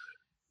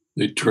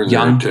 They turned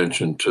their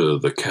attention to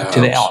the calves.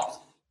 To the elk.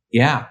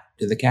 Yeah,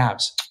 to the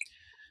calves.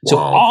 Wow. So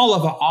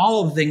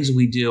all of the things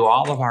we do,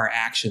 all of our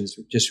actions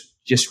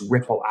just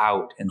ripple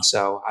out. And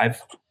so I've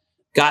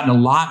gotten a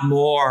lot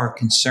more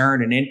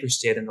concerned and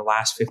interested in the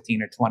last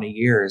 15 or 20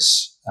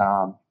 years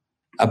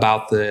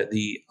about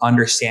the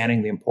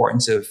understanding the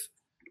importance of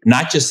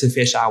not just the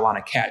fish I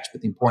want to catch,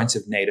 but the importance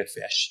of native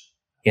fish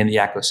in the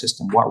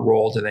ecosystem. What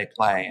role do they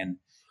play?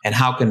 And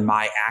how can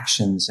my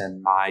actions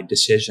and my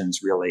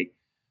decisions really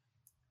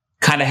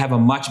kind of have a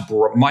much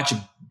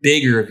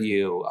bigger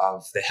view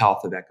of the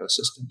health of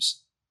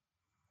ecosystems?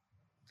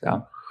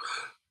 So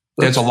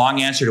there's a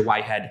long answer to why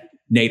I had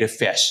native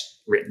fish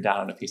written down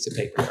on a piece of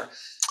paper there.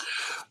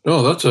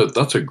 No,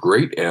 that's a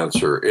great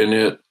answer. And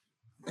it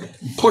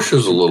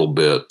pushes a little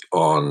bit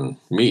on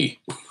me,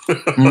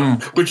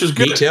 which is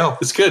good. Me too.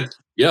 It's good.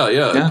 Yeah.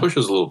 It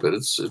pushes a little bit.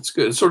 It's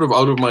good. It's sort of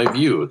out of my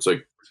view. It's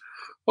like,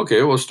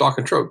 okay, well, stock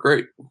and trout,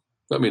 great.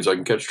 That means I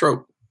can catch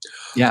trout.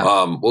 Yeah.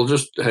 Well,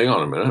 just hang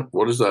on a minute.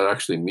 What does that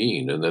actually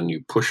mean? And then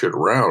you push it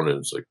around, and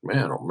it's like,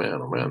 man, oh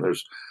man.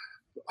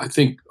 I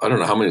don't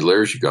know how many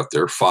layers you got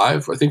there.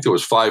 5. I think there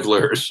was 5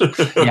 layers.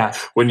 Yeah.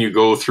 When you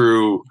go,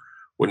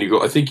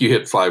 I think you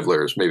hit 5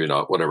 layers, maybe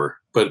not, whatever.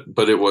 But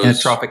it was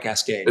a trophic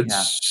cascade.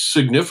 It's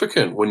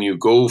significant when you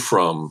go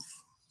from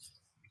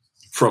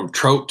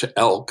trout to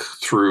elk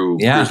through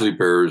grizzly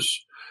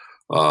bears,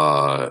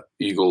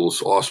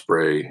 eagles,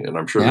 osprey, and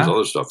I'm sure there's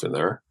other stuff in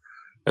there.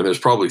 And there's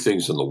probably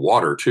things in the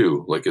water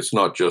too. Like it's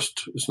not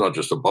just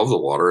above the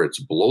water; it's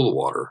below the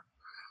water.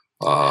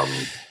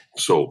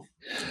 So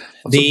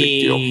that's a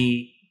big deal.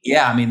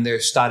 Yeah, I mean,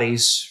 there's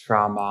studies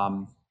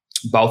from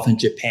both in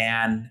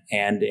Japan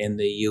and in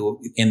the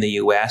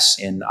U.S.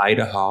 in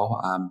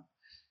Idaho.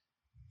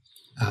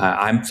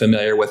 I'm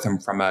familiar with them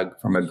from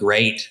a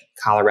great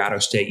Colorado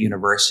State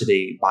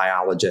University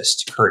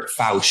biologist, Kurt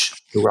Fausch,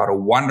 who wrote a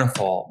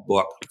wonderful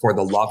book, For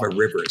the Love of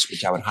Rivers,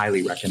 which I would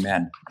highly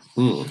recommend.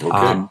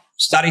 Okay.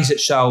 Studies that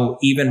show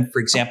even,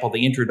 for example,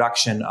 the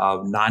introduction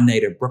of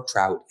non-native brook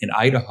trout in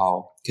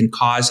Idaho can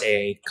cause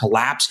a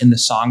collapse in the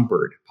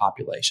songbird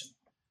population.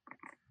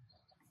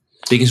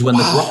 Because when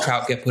the brook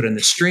trout get put in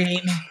the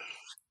stream,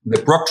 the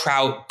brook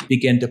trout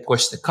begin to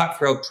push the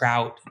cutthroat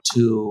trout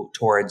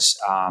towards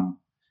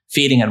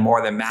feeding on more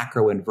of the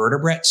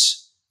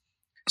macroinvertebrates,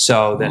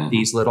 so that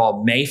these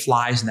little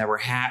mayflies never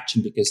hatch.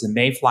 And because the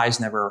mayflies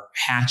never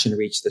hatch and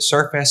reach the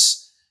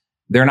surface,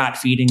 they're not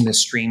feeding the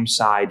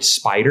stream-side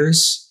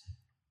spiders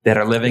that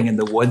are living in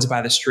the woods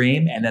by the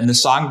stream. And then the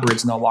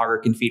songbirds no longer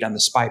can feed on the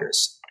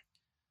spiders.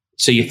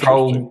 So you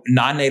throw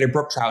non-native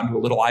brook trout into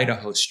a little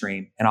Idaho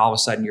stream, and all of a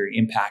sudden you're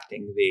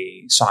impacting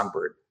the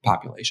songbird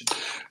population.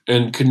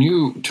 And can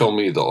you tell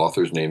me the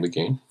author's name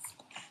again?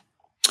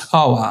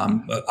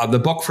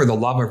 The book For the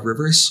Love of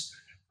Rivers,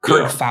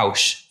 Kurt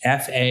Fausch,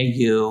 Fausch.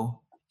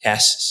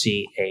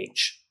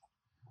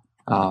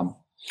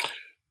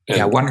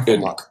 Wonderful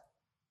book.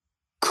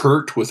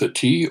 Kurt with a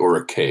T or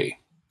a K?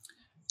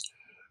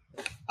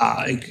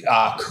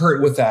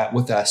 Kurt with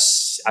a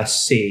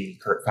C.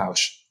 Kurt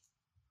Fausch.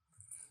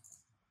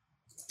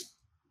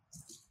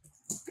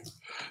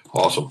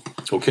 Awesome.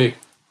 Okay.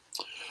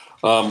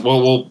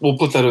 Well, we'll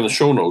put that in the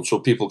show notes so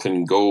people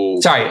can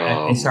go. Sorry.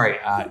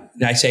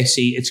 Did I say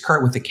C? It's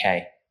Kurt with a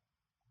K.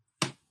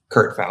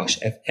 Kurt Fausch,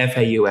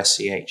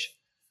 Fausch.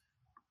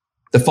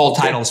 The full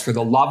title is For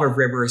the Love of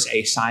Rivers: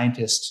 A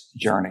Scientist's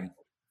Journey.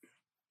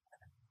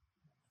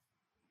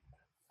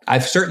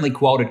 I've certainly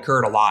quoted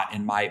Kurt a lot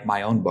in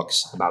my own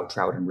books about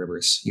trout and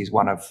rivers. He's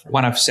one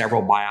of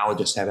several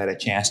biologists I've had a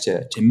chance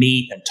to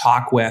meet and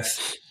talk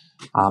with.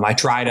 I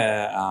try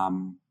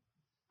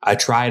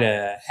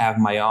to have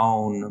my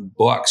own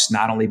books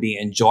not only be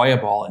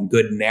enjoyable and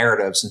good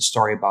narratives and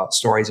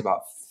stories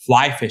about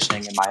fly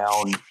fishing and my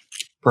own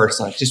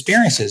personal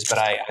experiences, but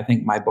I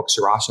think my books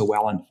are also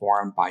well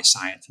informed by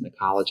science and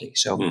ecology.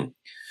 So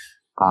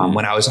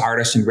when I was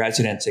artist in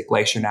residence at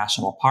Glacier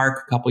National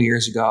Park a couple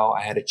years ago,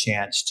 I had a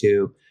chance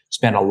to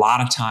spend a lot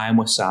of time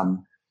with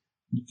some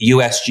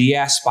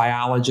USGS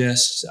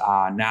biologists,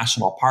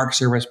 National Park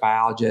Service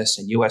biologists,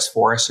 and U.S.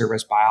 Forest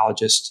Service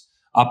biologists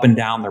up and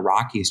down the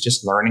Rockies,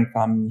 just learning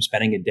from them,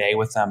 spending a day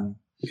with them,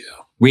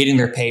 reading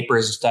their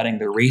papers and studying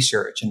their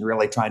research, and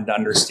really trying to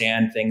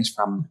understand things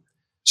from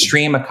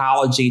stream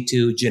ecology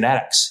to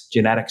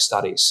genetic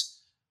studies.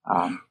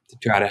 to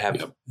try to have,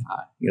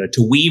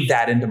 to weave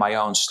that into my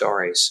own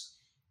stories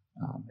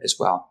as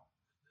well.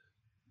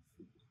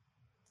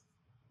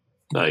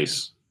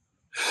 Nice.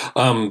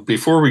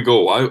 Before we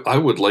go, I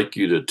would like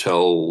you to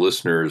tell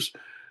listeners,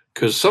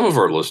 because some of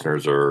our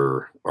listeners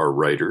are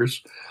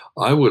writers,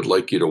 I would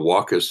like you to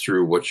walk us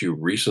through what you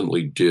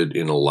recently did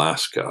in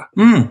Alaska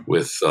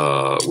with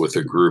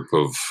a group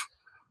of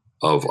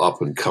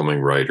up and coming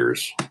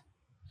writers.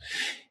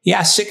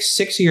 Yeah,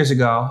 six years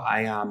ago,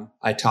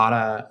 I taught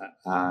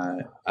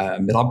a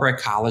Middlebury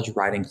College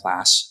writing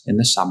class in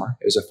the summer.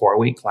 It was a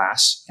 4-week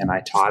class, and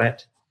I taught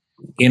it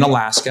in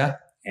Alaska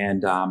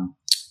and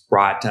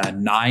brought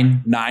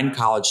nine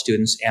college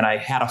students. And I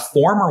had a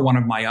former one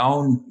of my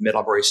own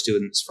Middlebury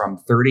students from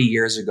 30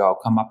 years ago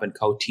come up and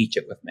co-teach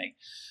it with me.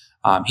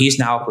 He's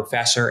now a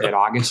professor at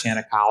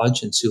Augustana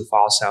College in Sioux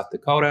Falls, South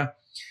Dakota.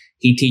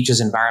 He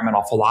teaches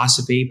environmental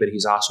philosophy, but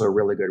he's also a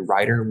really good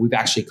writer. We've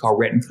actually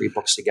co-written 3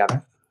 books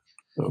together.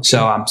 Okay.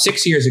 So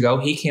 6 years ago,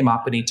 he came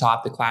up and he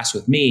taught the class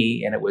with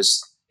me, and it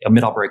was a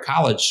Middlebury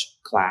College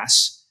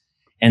class.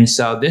 And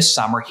so this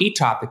summer, he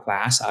taught the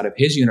class out of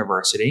his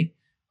university,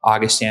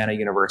 Augustana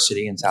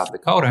University in South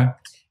Dakota.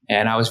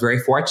 And I was very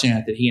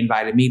fortunate that he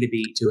invited me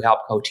to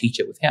help co-teach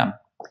it with him.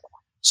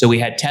 So we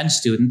had 10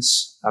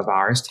 students of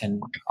ours,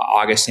 10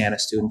 Augustana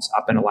students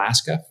up in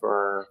Alaska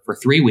for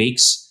 3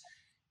 weeks.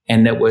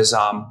 And it was,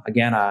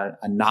 again, a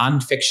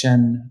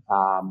nonfiction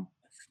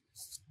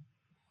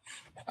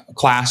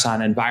class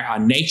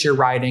on nature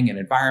writing and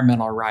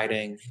environmental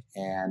writing,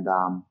 and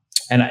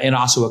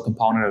also a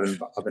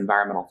component of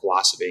environmental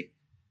philosophy.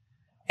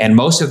 And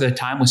most of the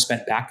time was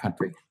spent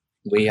backcountry.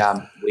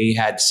 We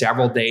had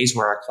several days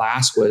where our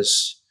class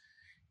was,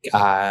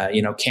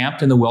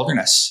 camped in the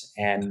wilderness,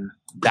 and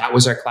that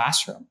was our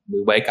classroom.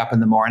 We wake up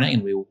in the morning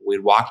and we'd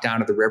walk down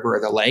to the river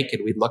or the lake,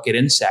 and we'd look at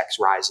insects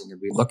rising,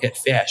 and we'd look at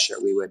fish,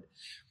 or we would,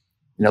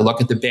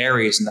 look at the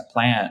berries and the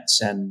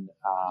plants, and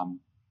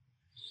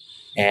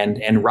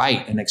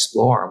write and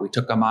explore. We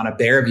took them on a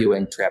bear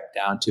viewing trip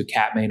down to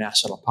Katmai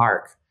National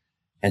Park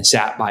and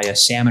sat by a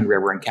salmon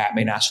river in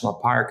Katmai National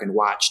Park and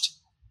watched,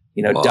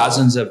 wow,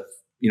 dozens of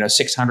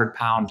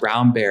 600-pound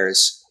brown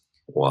bears,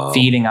 wow,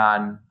 feeding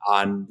on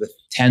the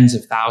tens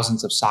of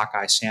thousands of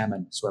sockeye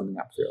salmon swimming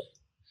up through.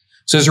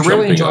 So it was a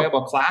really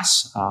enjoyable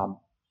class.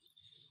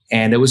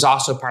 And it was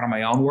also part of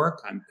my own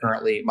work. I'm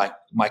currently,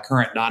 my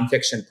current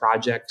nonfiction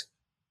project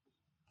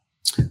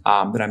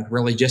that I'm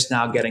really just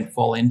now getting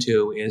full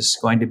into is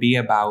going to be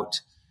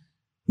about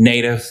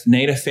native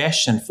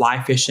fish and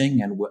fly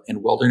fishing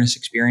and wilderness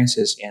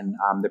experiences in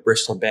the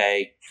Bristol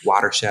Bay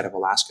watershed of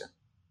Alaska.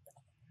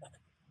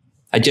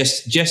 I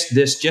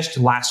just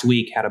last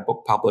week had a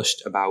book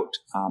published about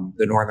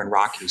the Northern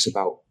Rockies,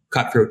 about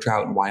cutthroat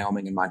trout in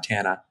Wyoming and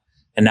Montana.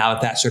 And now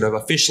that that's sort of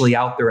officially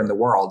out there in the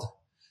world,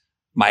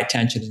 my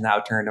attention is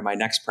now turned to my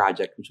next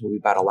project, which will be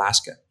about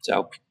Alaska.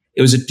 So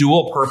it was a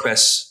dual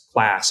purpose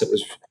class. It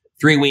was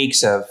 3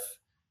 weeks of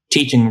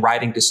teaching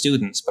writing to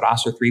students, but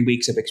also 3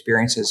 weeks of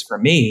experiences for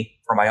me,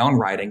 for my own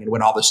writing. And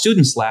when all the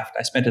students left,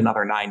 I spent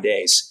another 9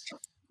 days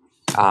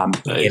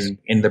nice.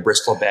 in the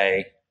Bristol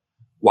Bay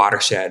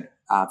watershed,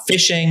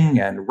 fishing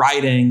and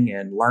writing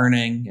and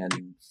learning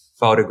and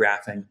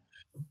photographing.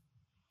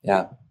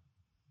 Yeah.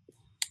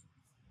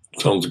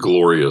 Sounds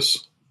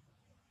glorious.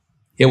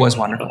 It was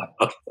wonderful.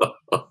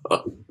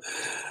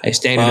 I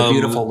stayed at a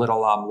beautiful little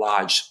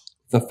lodge,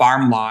 the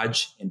Farm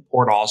Lodge in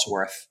Port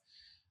Allsworth.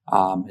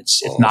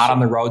 It's awesome. Not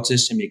on the road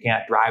system. You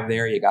can't drive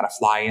there. You got to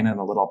fly in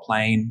a little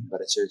plane, but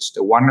it's just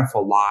a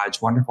wonderful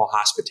lodge, wonderful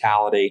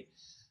hospitality.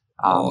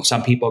 Awesome.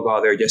 Some people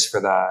go there just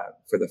for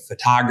the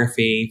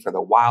photography, for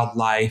the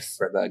wildlife,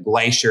 for the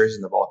glaciers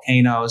and the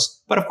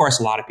volcanoes. But of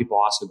course, a lot of people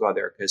also go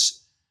there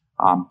because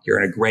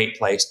you're in a great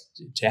place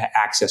to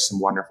access some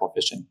wonderful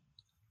fishing.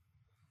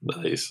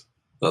 Nice.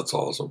 That's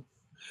awesome.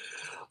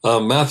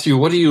 Matthew,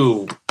 what do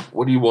you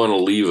want to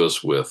leave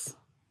us with?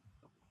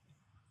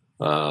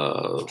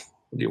 What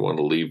do you want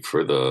to leave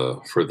for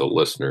the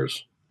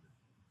listeners?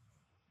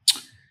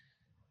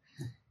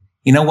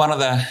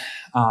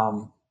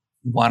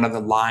 One of the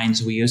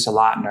lines we use a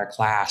lot in our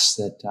class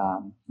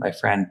that my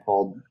friend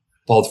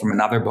pulled from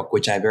another book,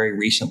 which I very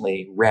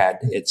recently read.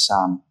 It's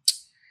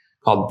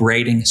called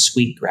Braiding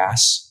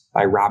Sweetgrass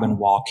by Robin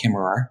Wall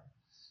Kimmerer,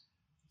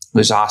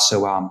 who's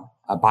also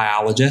a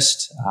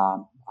biologist,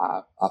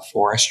 a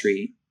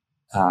forestry,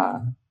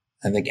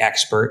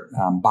 expert,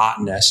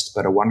 botanist,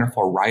 but a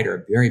wonderful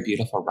writer, very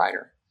beautiful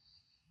writer.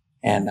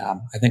 And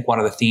I think one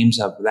of the themes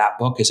of that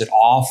book is that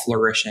all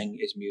flourishing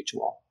is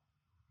mutual.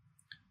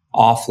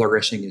 All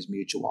flourishing is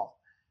mutual.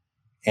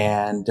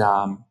 And,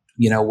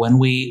 when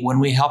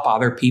we help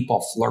other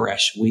people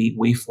flourish,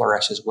 we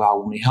flourish as well.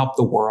 When we help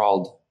the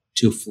world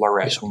to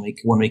flourish, when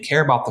we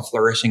care about the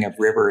flourishing of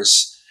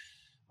rivers,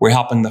 we're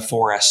helping the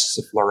forests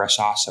to flourish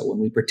also. When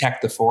we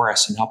protect the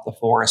forests and help the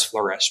forest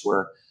flourish,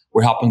 we're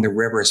helping the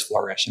rivers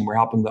flourish, and we're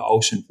helping the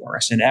ocean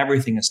flourish, and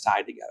everything is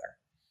tied together.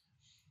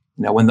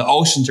 When the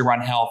oceans are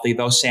unhealthy,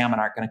 those salmon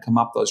aren't going to come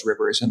up those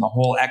rivers, and the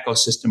whole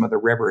ecosystem of the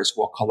rivers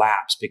will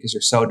collapse because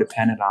they're so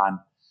dependent on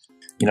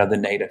the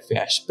native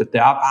fish. But the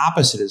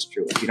opposite is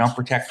true. If you don't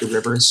protect the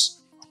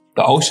rivers,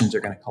 the oceans are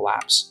going to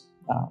collapse.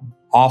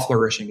 All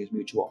flourishing is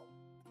mutual.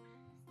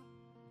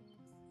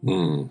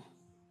 Do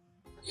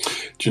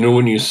you know,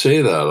 when you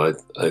say that,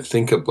 I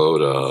think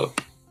about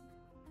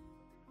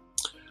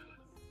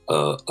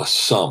a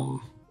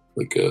sum.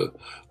 Like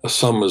a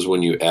sum is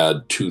when you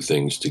add two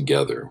things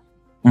together.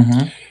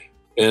 Mm-hmm.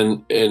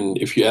 And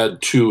if you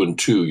add 2 and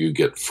 2, you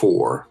get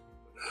 4.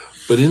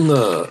 But in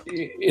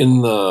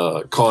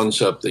the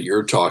concept that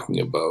you're talking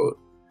about,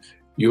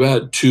 you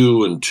add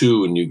 2 and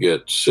 2 and you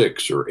get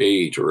 6 or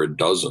 8 or a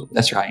dozen.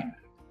 That's right.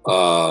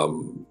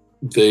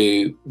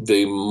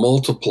 They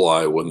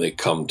multiply when they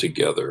come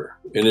together,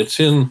 and it's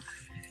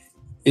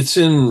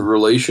in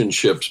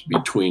relationships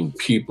between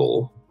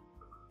people.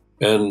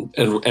 And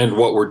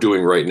what we're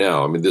doing right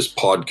now, I mean, this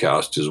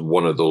podcast is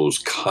one of those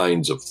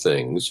kinds of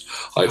things.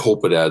 I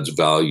hope it adds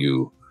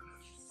value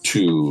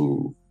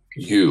to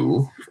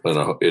you,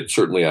 and it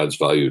certainly adds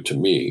value to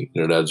me,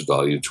 and it adds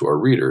value to our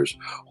readers.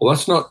 Well,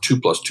 that's not 2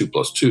 + 2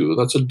 + 2.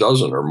 That's a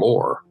dozen or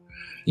more.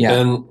 Yeah.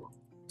 And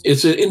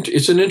it's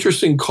an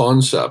interesting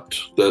concept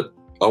that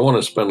I want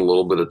to spend a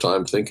little bit of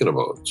time thinking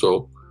about.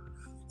 So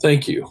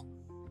thank you.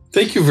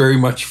 Thank you very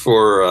much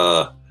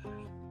for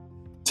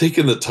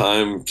taking the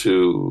time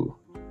to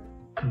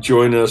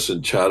join us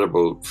and chat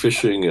about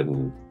fishing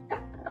and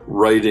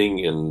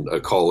writing and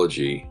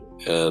ecology.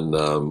 And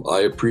I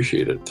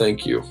appreciate it.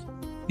 Thank you.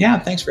 Yeah,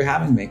 thanks for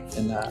having me.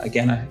 And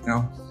again,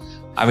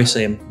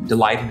 obviously I'm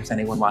delighted if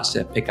anyone wants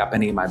to pick up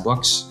any of my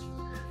books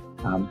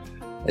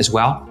as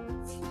well.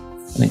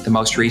 I think the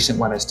most recent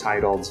one is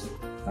titled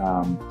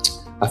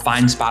A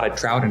Fine Spotted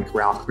Trout in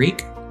Corral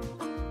Creek.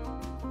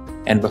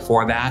 And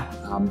before that,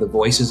 The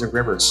Voices of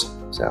Rivers.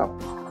 So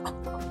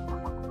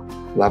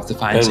love to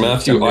find. And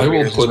Matthew, I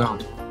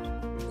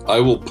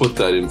will put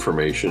that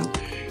information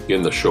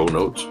in the show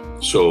notes,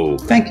 so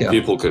thank you.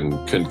 People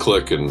can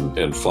click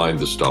and find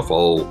the stuff.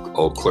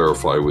 I'll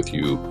clarify with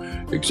you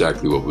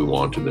exactly what we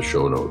want in the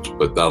show notes,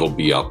 but that'll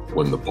be up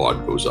when the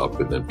pod goes up,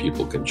 and then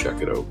people can check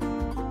it out.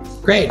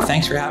 Great,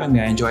 thanks for having me.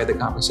 I enjoyed the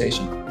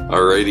conversation.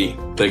 All righty,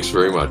 thanks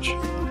very much.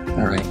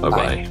 All right,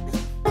 bye.